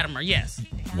Kenny Lattimore, yes.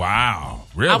 Wow,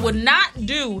 really? I would not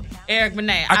do Eric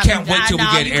Benet. I can't wait till we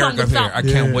get Eric up here. I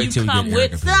can't wait till we get Eric up here. Come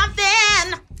with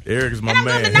something. Eric is my man.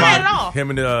 Gonna deny it all. Him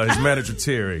and his manager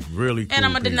Terry, really cool. And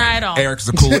I'm gonna deny it all. Eric's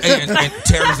a cool, and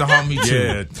Terry's a homie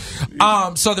too.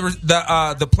 Yeah. So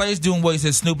the play's doing well. He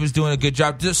said Snoop is doing a good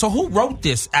job. So who wrote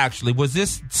this? Actually, was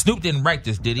this Snoop didn't write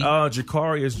this? Did he?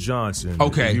 Jacarius Johnson.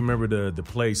 Okay. You remember the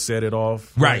play Set It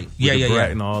Off? Right. Yeah.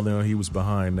 And all them. He was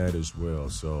behind that as well.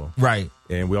 So right.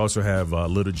 And we also have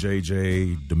Little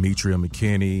JJ, Demetria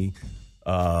McKinney.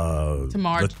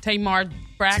 Tamar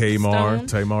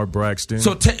Braxton.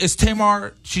 So is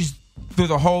Tamar? She's through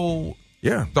the whole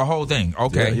thing.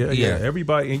 Okay, yeah.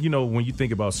 Everybody, and when you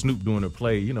think about Snoop doing a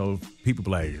play, people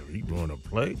be like, he doing a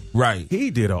play, right?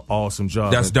 He did an awesome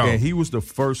job. That's dope. And he was the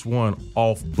first one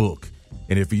off book.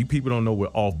 And if you people don't know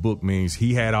what off book means,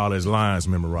 he had all his lines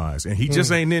memorized. And he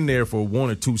just ain't in there for 1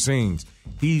 or 2 scenes.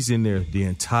 He's in there the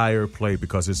entire play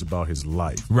because it's about his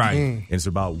life. Right. And it's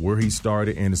about where he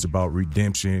started, and it's about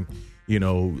redemption,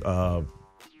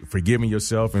 forgiving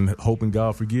yourself and hoping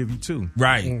God forgive you too.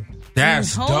 Right.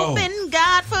 That's dope. Hoping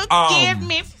God forgive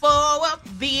me for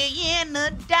being a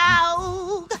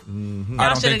dog. I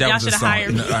don't think that was a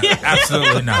song. No,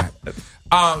 absolutely not.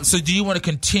 So do you want to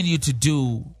continue to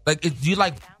do, do you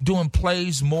like doing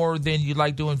plays more than you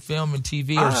like doing film and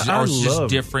TV, or it's just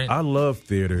different? I love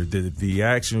theater. The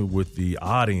action with the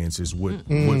audience is what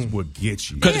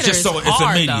gets you. Because it's just it's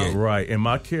immediate. Right. And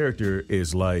my character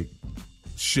is like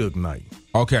Suge Knight.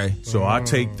 Okay. So I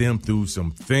take them through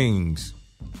some things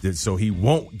so he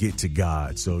won't get to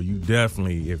God. So you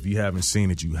definitely, if you haven't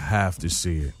seen it, you have to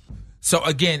see it. So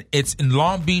again, it's in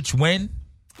Long Beach when?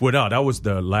 Well, no, that was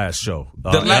the last show.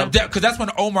 Because that's when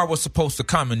Omar was supposed to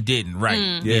come and didn't,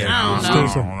 right? Yeah. I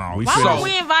don't know. Why weren't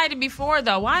we invited before,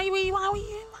 though? Why were you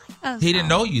invite us? He didn't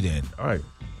know you then. All right.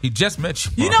 He just met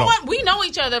you. You know what? We know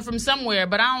each other from somewhere,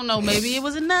 but I don't know. Maybe it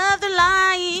was another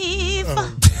life.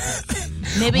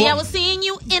 Maybe I was seeing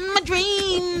you in my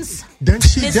dreams.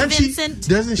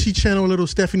 Doesn't she channel a little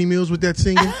Stephanie Mills with that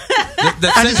singing?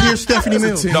 I just hear Stephanie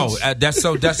Mills. No, that's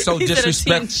so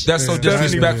disrespectful. That's so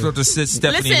disrespectful to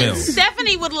Stephanie Mills. Listen,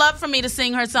 Stephanie would love for me to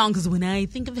sing her song because when I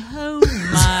think of home,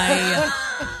 my.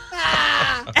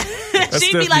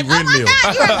 She'd be like, "Oh my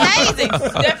God, you're amazing,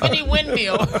 Stephanie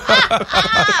Windmill."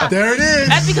 There it is.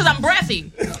 That's because I'm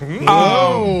breathy.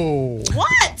 Oh,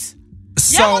 what?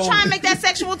 So, y'all gonna try and make that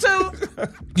sexual too?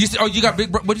 You got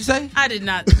big. What'd you say? I did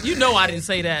not. You know I didn't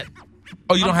say that.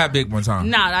 Oh, you don't have big ones, huh?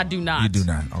 Nah, I do not. You do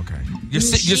not. Okay. You're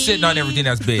sitting on everything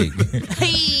that's big.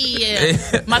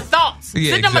 Yeah, my thoughts.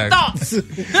 Yeah, sitting on my thoughts.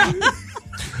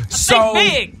 So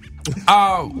big.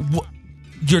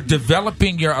 You're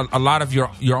developing a lot of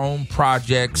your own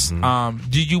projects.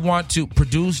 Do you want to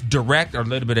produce, direct, or a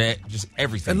little bit of just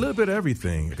everything? A little bit of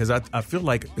everything, because I feel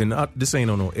like, and this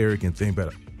ain't no arrogant thing,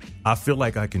 but I feel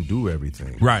like I can do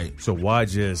everything. Right. So why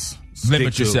just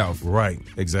limit yourself? Right.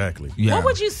 Exactly. Yeah. What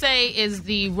would you say is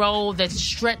the role that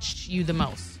stretched you the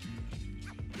most?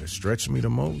 That stretched me the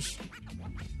most?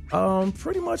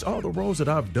 Pretty much all the roles that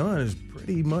I've done is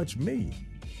pretty much me.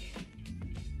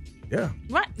 Yeah.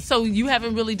 Right. So you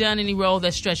haven't really done any role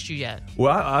that stretched you yet?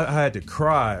 Well, I had to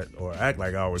cry or act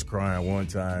like I was crying one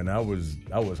time. That was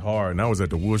hard. And I was at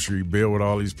the Wood Street Bill with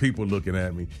all these people looking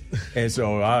at me. And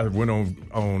so I went on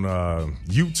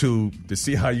YouTube to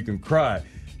see how you can cry.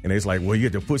 And it's like, well, you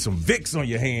have to put some Vicks on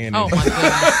your hand. Oh, my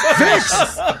goodness.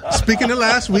 Vicks. Speaking of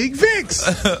last week, Vicks.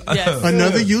 Yes.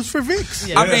 Another use for Vicks.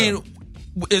 Yeah. I mean,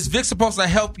 is Vic supposed to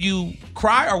help you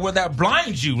cry, or will that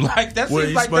blind you? Like that's well,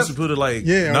 you're like supposed to put it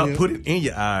not put it in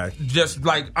your eye, just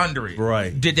like under it.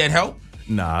 Right? Did that help?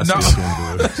 Nah, I still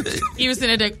couldn't do it. You was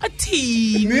sitting there, a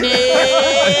teeny.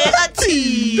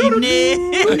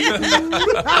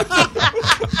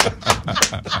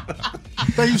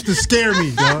 That used to scare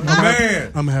me, dog. Man,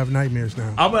 I'm gonna have nightmares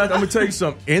now. I'm gonna tell you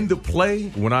something. In the play,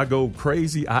 when I go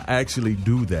crazy, I actually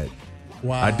do that.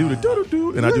 Wow. I do the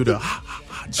do and I do the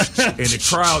and the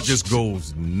crowd just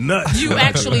goes nuts. You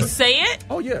actually say it?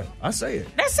 Oh yeah, I say it.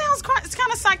 That sounds it's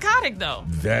kind of psychotic though.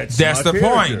 That's the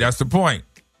point. That's the point.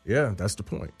 Yeah, that's the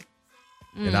point.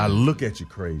 And I look at you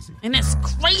crazy. And that's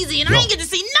crazy, and I ain't get to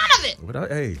see none of it. But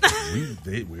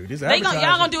we're just y'all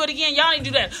gonna do it again. Y'all ain't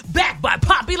do that. Back by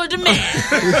popular demand.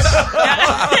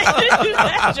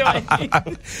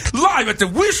 Live at the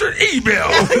Wizard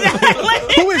email.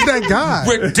 Who is that guy?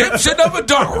 Redemption of a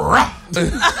Dog.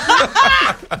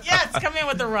 Yes, come in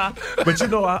with the rock. But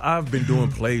I've been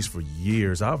doing plays for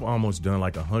years. I've almost done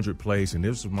like 100 plays, and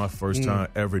this was my first time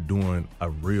ever doing a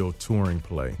real touring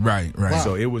play. Right. Wow.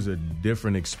 So it was a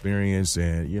different experience,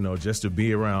 and just to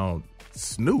be around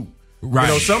Snoop.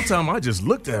 Right. Sometimes I just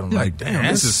looked at him like, damn,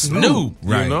 this is Snoop.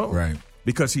 Right. Right.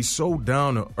 Because he's so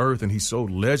down to earth and he's so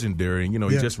legendary, and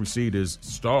he just received his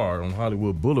star on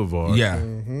Hollywood Boulevard. Yeah.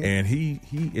 And he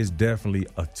is definitely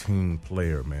a team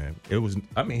player, man.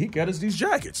 He got us these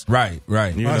jackets. Right.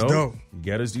 That's dope. He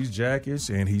got us these jackets,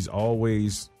 and he's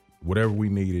always whatever we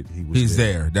needed, he's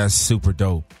there. That's super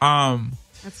dope.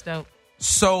 That's dope.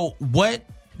 So what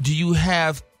do you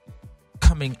have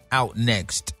coming out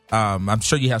next? I'm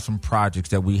sure you have some projects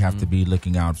that we have to be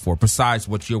looking out for besides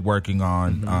what you're working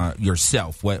on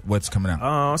yourself. What's coming out?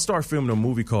 I start filming a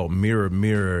movie called Mirror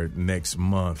Mirror next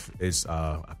month. It's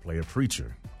I play a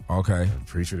preacher. Okay. A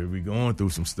preacher that be going through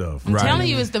some stuff. I'm telling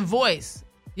you, it's the voice.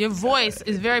 Your voice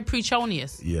is very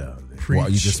preachonious. Yeah. Well,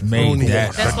 you just made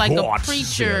that. That's like a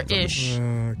preacher-ish.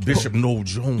 Bishop Noel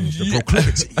Jones, the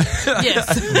proclivity.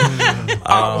 Yes.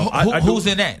 Who's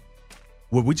in that?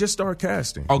 Well, we just started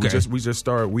casting. Okay. We just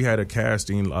started. We had a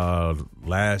casting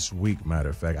last week. Matter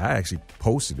of fact, I actually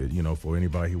posted it. For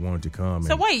anybody who wanted to come.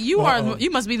 So wait, you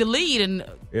must be the lead, and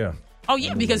yeah. Oh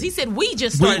yeah, because he said we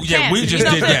just started casting. We just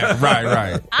did that.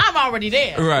 Right. I'm already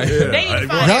there. Right. Yeah. They need to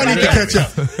find Y'all need to catch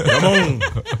up. Come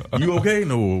on. You okay?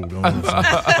 No.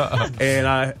 And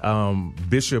I,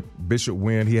 Bishop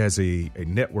Wynn, he has a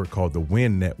network called the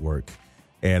Wynn Network,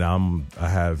 and I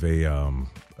have a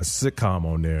sitcom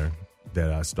on there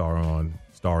that I star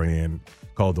in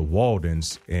called The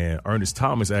Waldens, and Ernest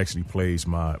Thomas actually plays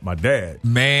my dad.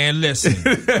 Man, listen.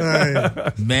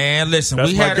 That's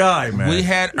we my had guy, man. We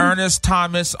had Ernest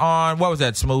Thomas on, what was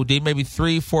that, Smooth D? Maybe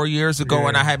 3-4 years ago,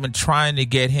 and I had been trying to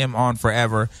get him on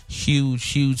forever.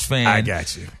 Huge fan. I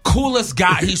got you. Coolest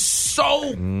guy. He's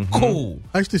so cool.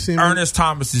 I used to see him. Ernest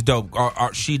Thomas is dope.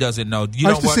 She doesn't know. You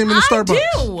I know used to what? see him in the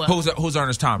Starbucks. Do. Who's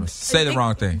Ernest Thomas? Say the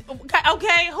wrong thing.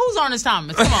 Okay, who's Ernest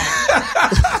Thomas? Come on.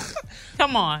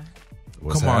 Come on.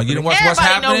 What's Come on, you didn't watch Everybody What's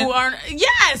Happening? know who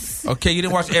yes. Okay, you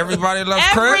didn't watch Everybody Loves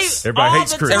Chris? Everybody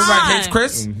hates Chris. Everybody hates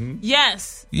Chris?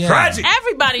 Yes. Yeah. Tragic.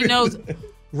 Everybody knows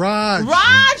Roger.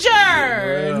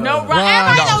 No,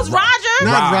 everybody knows Roger.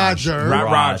 Not Roger. No,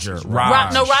 Roger,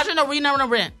 no rent, no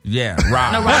rent. Yeah,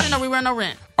 No, Roger, no rent, no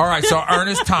rent. All right, so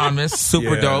Ernest Thomas,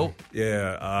 super dope.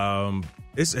 Yeah,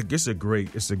 it's a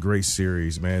great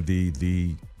series, man.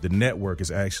 The network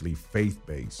is actually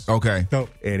faith-based. Okay.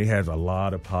 Dope. And it has a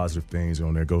lot of positive things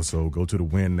on there. Go to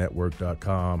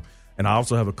thewinnetwork.com. And I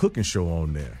also have a cooking show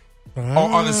on there.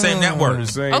 On the same network.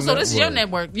 So this is your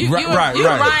network. You Right.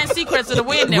 Ryan Seacrest of the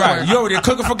Win Network. Right, you over there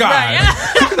cooking for God.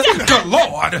 Right. Good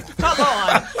Lord. Come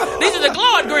on. These are the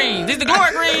Glory Greens. These are the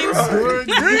Glory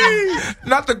Greens.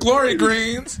 Not the Glory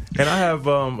Greens. And I have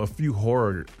a few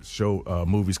horror show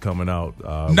movies coming out.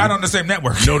 Not on the same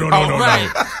network. No.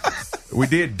 Right. We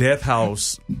did Death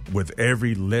House with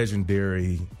every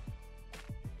legendary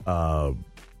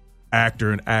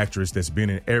actor and actress that's been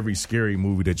in every scary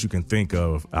movie that you can think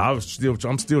of. I'm still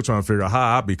trying to figure out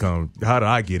how did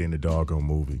I get in the doggone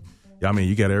movie? I mean,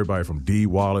 you got everybody from Dee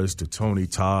Wallace to Tony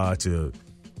Todd to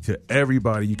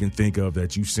everybody you can think of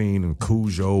that you've seen in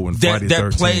Cujo and Friday the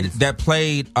 13th. That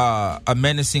played a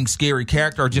menacing, scary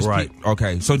character, or just right.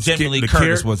 Okay, so generally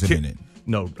Curtis wasn't in it.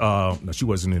 No, she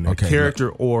wasn't in the Okay, character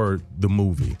or the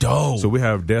movie. Dope. So we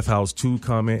have Death House 2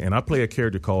 coming, and I play a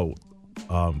character called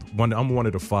I'm one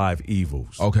of the 5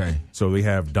 evils. Okay. So we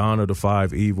have Dawn of the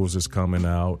 5 Evils is coming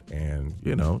out, and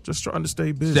just trying to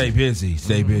stay busy.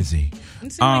 Stay busy.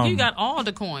 It seems like you got all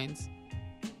the coins.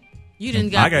 You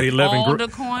didn't got. I got 11. All the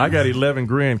coins. I got 11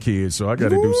 grandkids, so I got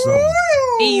to do something.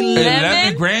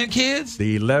 11 grandkids.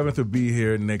 The 11th will be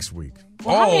here next week.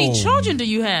 Well, how many children do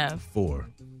you have? 4.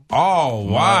 Oh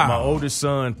wow! My oldest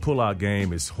son pullout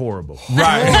game is horrible.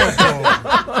 Right.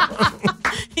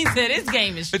 He said his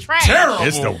game is trash. Terrible.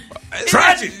 It's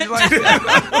tragic.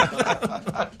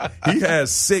 He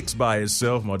has 6 by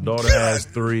himself. My daughter has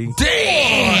 3.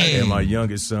 Damn. And my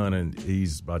youngest son, and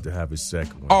he's about to have his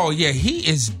second one. Oh yeah, he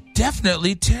is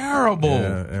definitely terrible.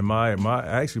 Yeah, and my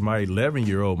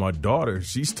 11-year-old, my daughter,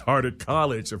 she started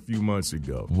college a few months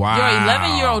ago. Wow. Your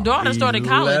 11-year-old daughter started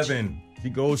college. 11. She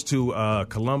goes to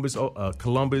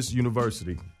Columbus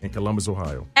University in Columbus,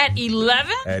 Ohio. At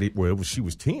 11? She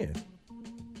was 10.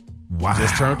 Wow.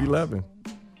 Just turned 11.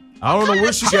 I don't know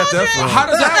where she got that from. How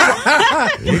does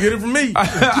that work? You get it from me.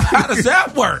 How does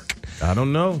that work? I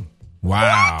don't know.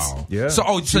 Wow. What? Yeah.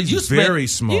 So she's very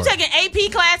smart. You taking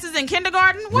AP classes in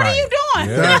kindergarten? What are you doing?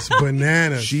 Yeah. That's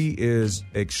bananas. She is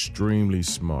extremely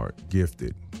smart,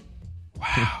 gifted.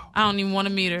 Wow. I don't even want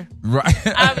to meet her.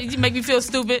 Right. You make me feel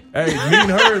stupid. Hey, me and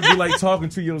her be like talking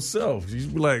to yourself. She's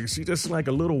like, she's just like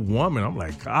a little woman. I'm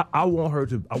like, I want her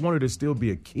to still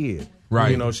be a kid.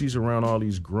 Right. She's around all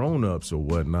these grown-ups or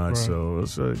whatnot. Right. So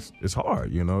it's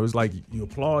hard, It's like you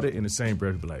applaud it in the same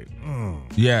breath, be like,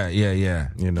 Yeah.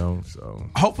 So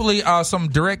hopefully some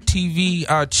direct TV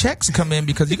checks come in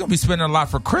because you're going to be spending a lot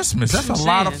for Christmas. That's a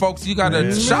lot of folks you got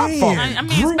to shop for. I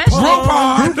mean, especially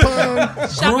Groupon.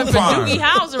 shopping for Doogie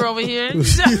Howser over here.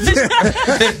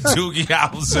 Doogie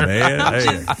Howser. Man,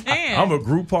 I'm a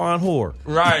Groupon whore.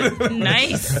 Right.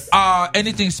 Nice.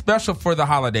 Anything special for the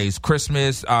holidays?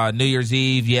 Christmas, New Year's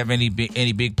Eve? You have any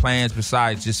big plans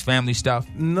besides just family stuff?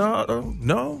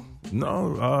 No.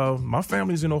 My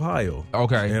family's in Ohio.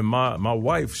 Okay. And my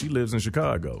wife, she lives in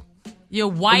Chicago. Your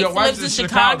wife lives in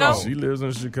Chicago? She lives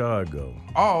in Chicago.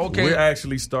 Oh, okay. We're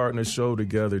actually starting a show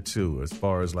together too, as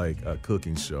far as like a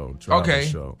cooking show, travel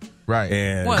show. Right.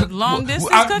 And What, long distance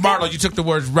cooking? Marlo, you took the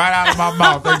words right out of my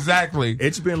mouth. Exactly.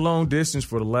 It's been long distance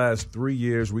for the last 3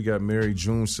 years. We got married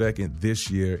June 2nd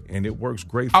this year, and it works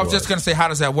great for us. I was just going to say, how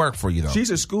does that work for you, though? She's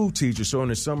a school teacher, so in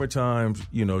the summertime,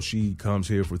 she comes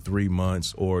here for 3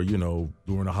 months or,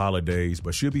 during the holidays,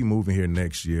 but she'll be moving here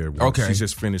next year. Okay. She's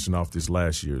just finishing off this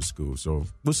last year's school. So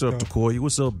what's up, Takoya?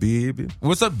 What's up, baby?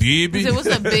 What's up, baby? What's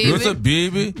up, baby? What's up,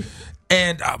 baby?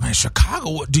 And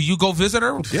Chicago, do you go visit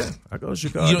her? Yeah, I go to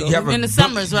Chicago. You have in the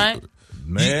summers, right?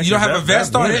 Man, you don't have a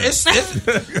vest on? It's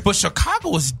But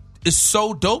Chicago is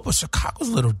so dope, but Chicago's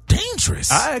a little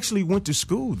dangerous. I actually went to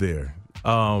school there.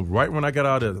 Right when I got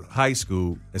out of high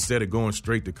school, instead of going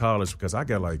straight to college, because I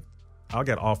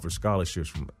got offered scholarships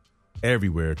from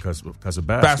everywhere because of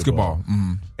basketball.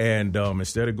 Mm-hmm. And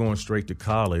instead of going straight to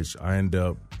college, I ended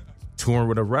up touring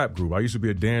with a rap group. I used to be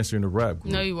a dancer in a rap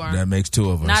group. No, you weren't. That makes two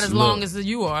of us. Not as long as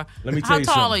you are. Let me tell you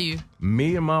How tall something. are you?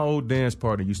 Me and my old dance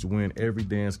partner used to win every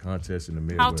dance contest in the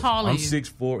Midwest. How tall are I'm you?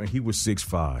 6'4", and he was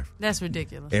 6'5". That's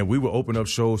ridiculous. And we would open up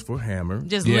shows for Hammer.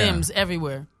 Just limbs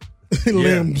everywhere.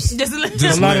 Limbs. Just limbs.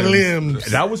 Just a lot of limbs.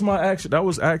 That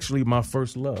was actually my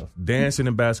first love. Dancing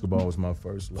and basketball was my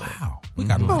first love. Wow. We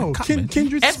got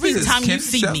Kindred Every spirits. time you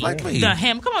see me, like me. the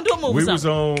ham. Come on, do a move. We or was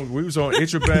something. on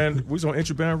Ichiban. We was on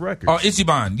Ichiban Records. Oh,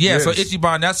 Ichiban. Yeah, Yes. so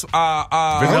Ichiban, that's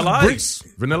Vanilla Ice.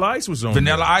 Vanilla Ice was on.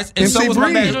 Vanilla there. Ice. And MC so was my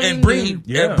Breed. man. And Breed.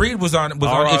 Yeah. And Breed was on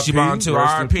R.I.P., Ichiban too.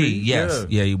 rest in R.I.P. peace. Yes.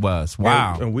 Yeah. Yeah, he was.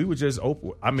 Wow. And we were just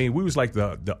open. I mean, we was like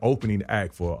the opening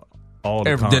act for all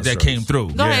the That concerts. came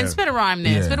through. Go ahead and spit a rhyme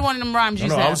then. Yeah. Spit one of them rhymes you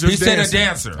No, said. I was just He said a dancing.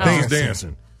 dancer. I was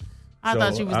dancing. I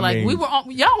thought you was I like, mean- we were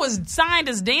y'all was signed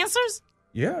as dancers?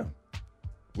 Yeah.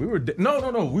 We were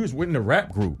no. We was in the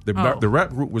rap group. The rap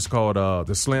group was called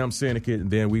the Slam Syndicate,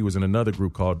 and then we was in another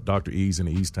group called Dr. Ease and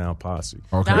the Easttown Posse.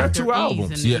 Okay. We got Dr. 2 Ease albums.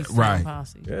 and the Yeah, Easttown right.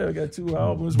 Posse. Yeah, we got 2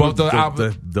 albums. Both with the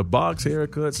album- the box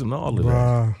haircuts and all of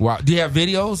that. Wow. Do you have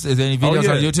videos? Is there any videos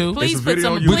yeah. on YouTube? Please It's a put video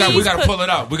some. on YouTube. We got to pull it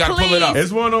up. We got to pull it up.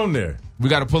 There's one on there. We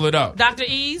got to pull it up. Dr.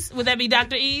 Ease? Would that be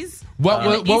Dr. Ease?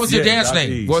 What was your Yeah, dance Dr.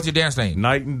 name? Ease. What was your dance name?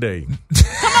 Night and Day.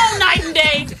 Come on, Night and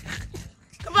Day.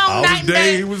 Come on, I Night was and day,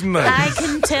 Day. he was night. I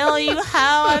can tell you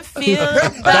how I feel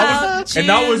about you.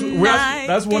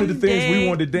 That's one of the things we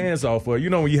wanted to dance off of. You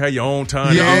know when you had your own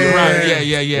time. Yeah, right.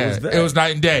 Yeah. It was that. It was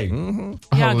night and day.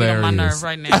 Mm-hmm. Y'all get on my Hilarious. nerve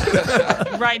right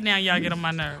now. Right now, y'all get on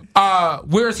my nerve.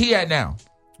 Where is he at now?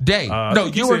 Day. I No,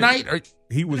 think you he's were in- night? Or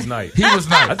He was night. he was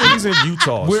night. I think he's in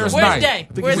Utah. Where's somewhere. night? Day?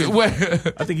 I think, Where's he's in, Where?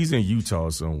 I think he's in Utah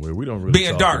somewhere. We don't really Being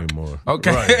talk dark. anymore.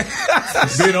 Okay.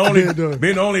 Right.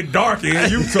 being only darky in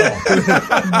Utah.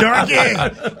 Darky.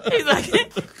 He's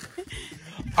like,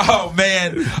 Oh,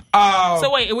 man.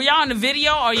 so wait, were y'all in the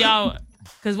video or y'all?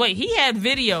 Because wait, he had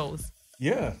videos.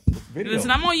 Yeah. Video.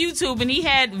 Listen, I'm on YouTube and he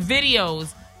had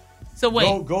videos. So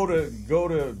wait, Go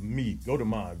to me. Go to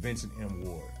mine. Vincent M.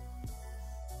 Ward.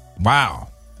 Wow.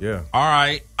 Yeah. All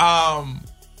right.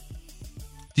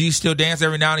 Do you still dance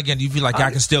every now and again? Do you feel like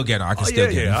I can still get on? I can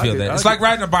still get on. You feel that? It's like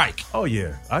riding a bike. Oh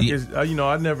yeah, I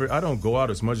don't go out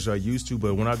as much as I used to,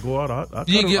 but when I go out, I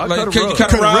You get, like, cut can a you rug.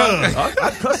 cut a rug?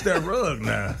 I cuss that rug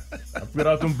now. I put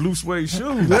out them blue suede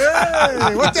shoes.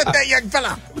 Hey, what's that there, young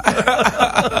fella?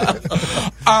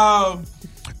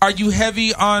 Are you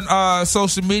heavy on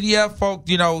social media, folk?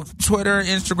 You know, Twitter,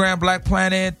 Instagram, Black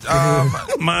Planet,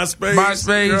 MySpace.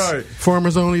 Right.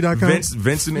 Farmersonly.com.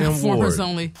 Vincent M. Ward. Formers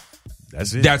only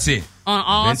That's it. on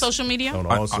all Vince- social media. On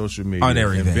all social media. on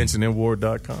everything. And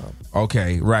VincentMWard.com.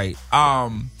 Okay, right.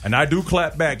 And I do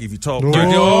clap back if you talk.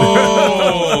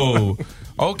 Oh,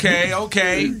 okay.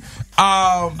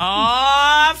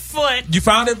 Foot. You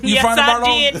found it? You Yes, found it, I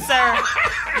Marlo? did, sir.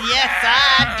 Yes,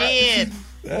 I did.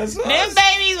 That's Them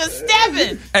babies was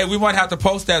stepping. Hey, we might have to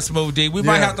post that, Smooth D. We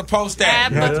might Yeah. have to post that.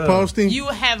 That's posting. You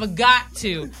have got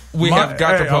to. We have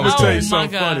got to I'm gonna post tell you it.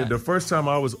 something my God. funny. The first time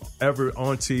I was ever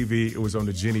on TV, it was on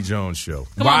the Jenny Jones show.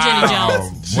 Come on, Jenny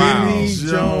Jones. Jenny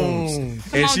Jones. Jones.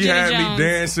 And on, she Jenny had Jones. me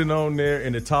dancing on there,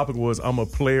 and the topic was I'm a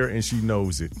player and she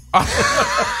knows it.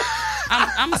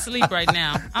 I'm asleep right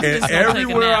now. I'm And just gonna take a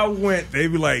everywhere I nap. went, they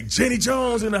be like, Jenny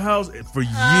Jones in the house. For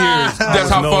years, That's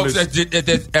how folks as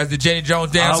the Jenny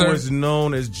Jones dancer. I was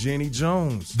known as Jenny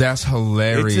Jones. That's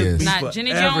hilarious. It took me Not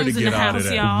Jenny forever Jones to in the get out of house,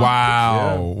 that.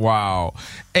 y'all. Wow.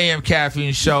 AM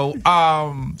Caffeine Show.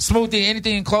 Smoothie,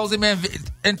 anything in closing, man?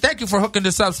 And thank you for hooking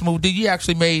this up, Smoothie. You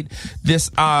actually made this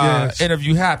Yes.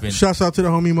 interview happen. Shouts out to the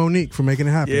homie Monique for making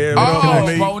it happen. Yeah,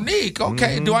 Oh, Monique.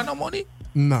 Okay. Do I know Monique?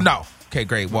 No. No. Okay,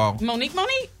 great. Well, Monique.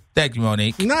 thank you,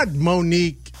 Monique. Not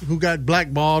Monique, who got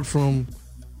blackballed from.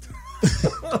 I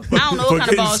don't know what kind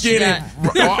of balls she got.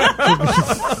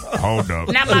 Hold up.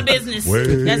 Not my business. Wait.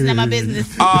 That's not my business.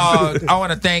 I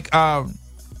want to thank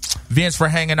Vince for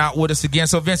hanging out with us again.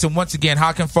 So, Vincent, once again,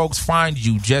 how can folks find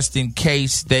you just in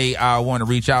case they want to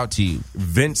reach out to you?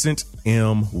 Vincent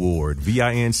M. Ward.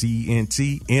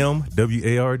 VINCENT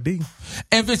MWARD.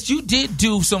 And Vince, you did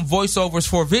do some voiceovers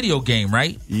for a video game,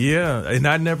 right? Yeah, and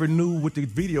I never knew what the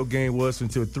video game was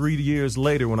until 3 years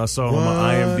later when I saw it on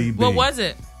my IMDb. What was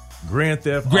it? Grand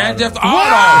Theft Auto. Grand Theft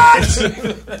Auto.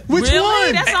 Which really?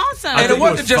 one? That's awesome. And it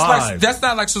wasn't just 5. like, that's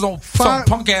not like some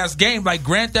punk ass game like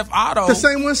Grand Theft Auto. The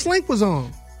same one Slink was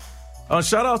on.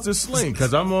 Shout out to Slink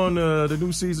because I'm on the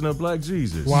new season of Black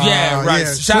Jesus. Wow. Yeah, right.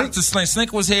 Yeah, Shout out to Slink.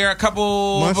 Slink was here a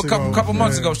couple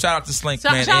months ago. Shout out to Slink,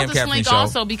 man. Shout out to Caffeine Slink Show.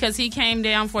 also because he came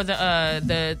down for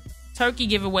the turkey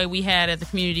giveaway we had at the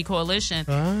Community Coalition.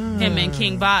 Him and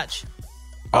King Botch.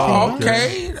 Oh,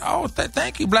 okay. Oh,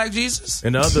 thank you, Black Jesus.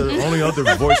 And the only other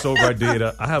voiceover I did,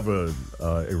 I have a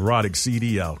erotic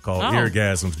CD out called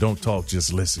Eargasms. Don't talk,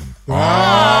 just listen. Oh.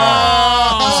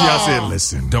 See, I said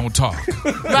listen. Don't talk.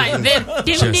 Right. Then,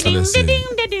 just listen.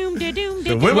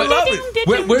 The women love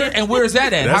it. Where is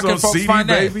that at? That's How can on folks CD, find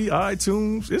that? baby,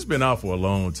 iTunes. It's been out for a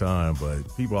long time, but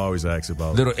people always ask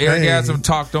about Little Eargasm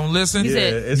Talk, Don't Listen.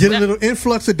 Yeah, Get a little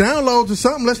influx of downloads or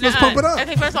something. Let's pump it up.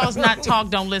 Okay, first of all, it's not talk,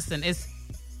 don't listen. It's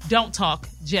don't talk,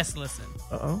 just listen.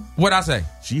 What'd I say?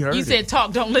 She heard You said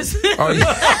talk, don't listen. Oh,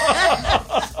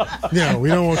 yeah. Yeah, we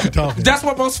don't want you talking. That's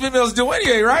what most females do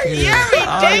anyway, right? You're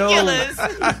ridiculous.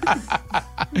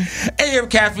 AM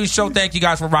Caffeine Show. Thank you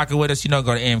guys for rocking with us. Go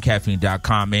to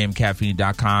amcaffeine.com,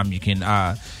 amcaffeine.com. You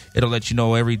can it'll let you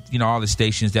know all the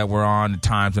stations that we're on, the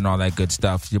times and all that good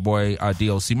stuff. Your boy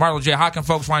DOC. Marlo J, how can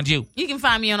folks find you? You can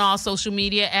find me on all social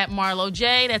media at Marlo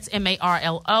J. That's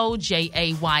MarloJaye.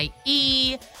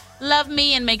 Love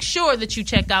me and make sure that you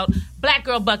check out Black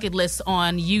Girl Bucket List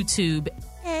on YouTube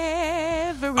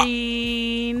every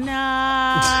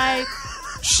night.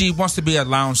 She wants to be a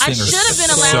lounge singer. I should have been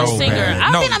a lounge singer. Bad.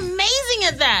 I've been amazing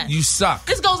at that. You suck.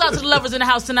 This goes out to the lovers in the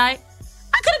house tonight.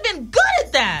 I could have been good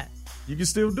at that. You can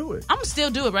still do it. I'm going to still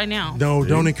do it right now. No,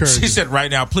 don't encourage She me. said right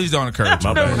now. Please don't encourage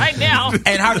me. Right now.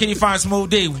 And how can you find Smooth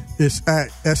D? It's at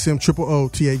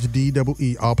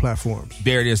SMOOTHDEE, all platforms.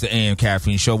 There it is, the AM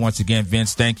Caffeine Show. Once again,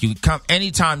 Vince, thank you. Come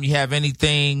anytime you have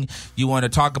anything you want to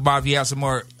talk about. If you have some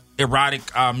more erotic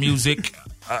music.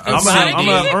 I'm gonna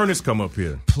have Ernest come up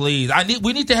here. Please,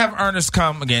 we need to have Ernest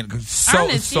come again.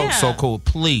 So cool.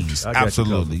 Please,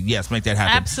 absolutely, yes, make that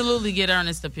happen. Absolutely, get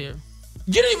Ernest up here.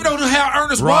 You didn't even know how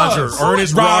Ernest Roger. was.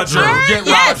 Ernest Roger. Get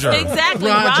yes, Roger. Exactly,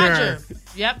 Roger.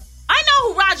 Yep, I know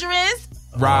who Roger is.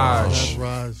 Raj.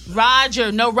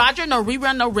 Roger. No Roger. No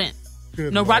rerun. No rent.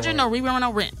 Good no Lord. Roger. No rerun.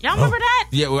 No rent. Y'all remember that?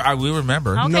 Yeah, we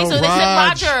remember. Okay, No so they said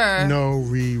Roger. No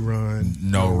rerun.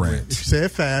 No rent. If you say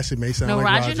it fast, it may sound No like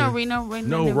Roger. Roger. No re. No rent.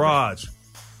 No Raj.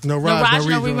 No Raj.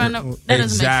 No rerun. No. That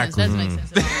doesn't make sense. Doesn't make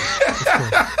sense.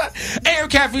 AM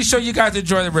Caffeine Show. You guys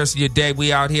enjoy the rest of your day.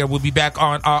 We out here. We'll be back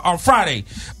on Friday.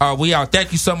 We out.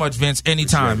 Thank you so much, Vince.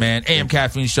 Anytime, man. AM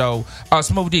Caffeine Show.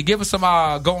 Smooth D, give us some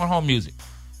going home music.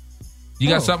 You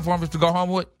got something for us to go home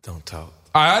with? Don't talk.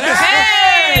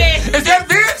 Hey! Is that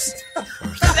Vince?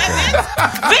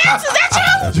 Vince, is that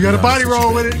you? You got a body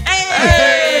roll with it.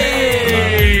 Hey!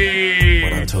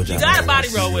 You got a body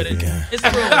roll with it. It's the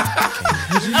rules.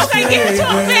 Okay, give it to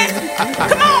him, Vince.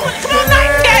 Come on,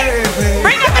 night day.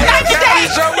 Bring up the night day.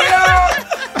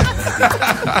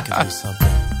 I can do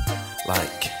something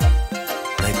like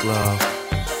make love,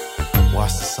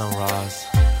 watch the sunrise,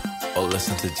 or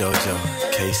listen to JoJo,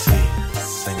 KC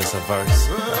sing us a verse.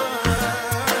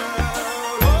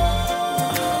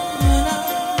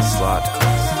 Slide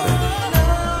across, baby.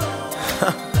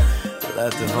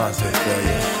 Let Devontae feel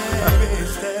you.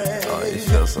 Oh, you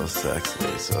feel so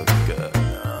sexy, so good.